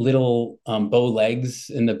these little bow legs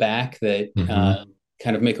in the back that Hmm.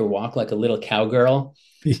 kind of make her walk like a little cowgirl.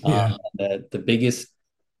 Yeah. The biggest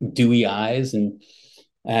dewy eyes and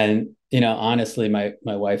honestly, my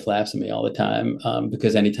wife laughs at me all the time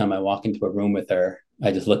because anytime I walk into a room with her,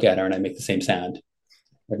 I just look at her and I make the same sound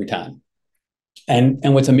every time. And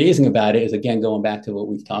what's amazing about it is, again, going back to what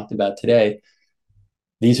we've talked about today,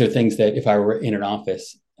 these are things that if I were in an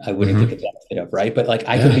office, I wouldn't get the Hmm. benefit of, right? But like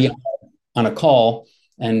I could Yeah. be on a call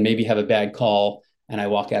and maybe have a bad call, and I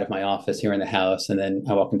walk out of my office here in the house, and then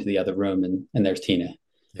I walk into the other room, and there's Tina,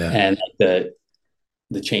 Yeah. and like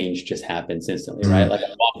the change just happens instantly, right? Mm. Like I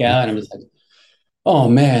walk out and I'm just like, oh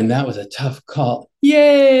man, that was a tough call.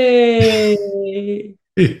 Yay!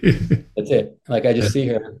 That's it. Like I just see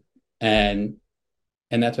her, and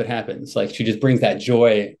and that's what happens. Like she just brings that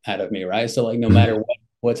joy out of me, right? So like no matter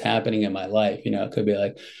what's happening in my life, it could be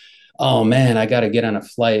like, oh man, I got to get on a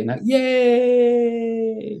flight, and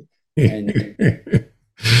yay! And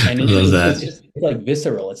I and love it's that. just like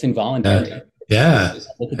visceral. It's involuntary. Yeah. Yeah.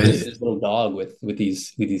 Look at And- this little dog with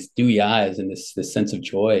these dewy eyes and this sense of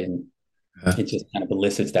joy, and yeah. it just kind of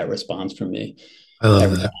elicits that response from me I love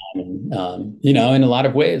every time. that. And, in a lot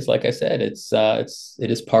of ways, like I said, it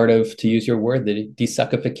is part of, to use your word, the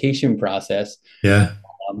desuckification process. Yeah.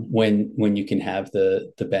 When you can have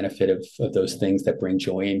the benefit of those things that bring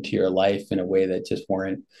joy into your life in a way that just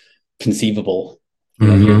weren't conceivable.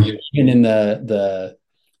 Hmm. You're even in the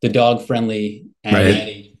dog friendly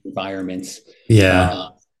Right. environments. Yeah. Uh,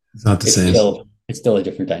 It's not the it's same. still a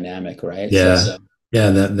different dynamic, right? Yeah. Yeah.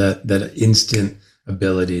 That instant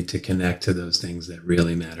ability to connect to those things that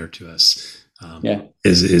really matter to us Yeah.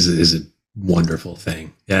 is a wonderful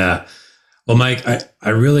thing. Yeah. Well, Mike, I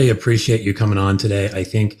really appreciate you coming on today. I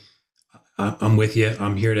think I'm with you.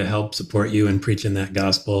 I'm here to help support you in preaching that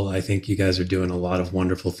gospel. I think you guys are doing a lot of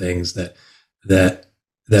wonderful things that that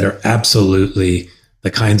are absolutely the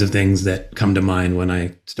kinds of things that come to mind when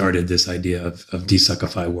I started this idea of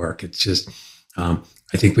desuckify work. It's just, I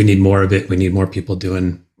think we need more of it. We need more people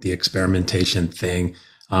doing the experimentation thing.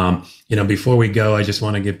 Before we go, I just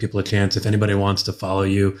want to give people a chance. If anybody wants to follow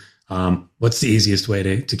you, what's the easiest way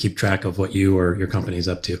to keep track of what you or your company is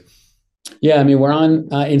up to? Yeah, I mean, we're on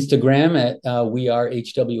Instagram at we are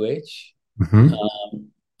HWH. Mm-hmm.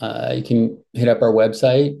 You can hit up our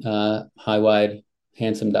website,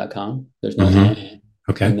 highwidehandsome.com. There's no Mm-hmm. hand in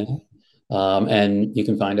Okay. there. And you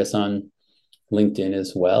can find us on LinkedIn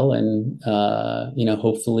as well. And,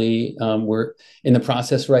 hopefully we're in the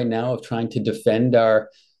process right now of trying to defend our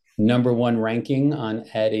number one ranking on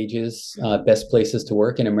Ad Age's best places to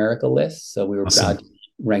work in America list. So we were proud Awesome. to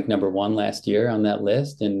rank number one last year on that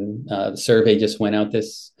list. And the survey just went out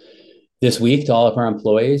this week to all of our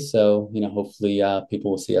employees. So, hopefully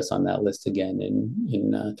people will see us on that list again in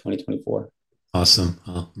 2024. Awesome.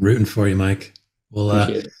 Well, I'm rooting for you, Mike. Well,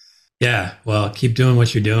 Appreciate it. yeah, well, keep doing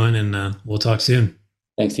what you're doing and we'll talk soon.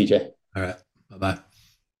 Thanks, TJ. All right. Bye bye.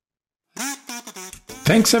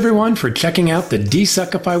 Thanks, everyone, for checking out the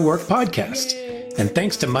Desuckify Work podcast. And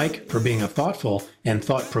thanks to Mike for being a thoughtful and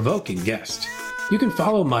thought provoking guest. You can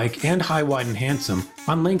follow Mike and High, Wide, and Handsome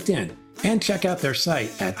on LinkedIn and check out their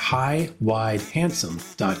site at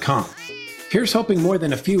highwidehandsome.com. Here's hoping more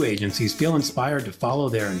than a few agencies feel inspired to follow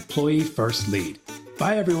their employee first lead.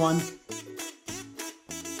 Bye, everyone.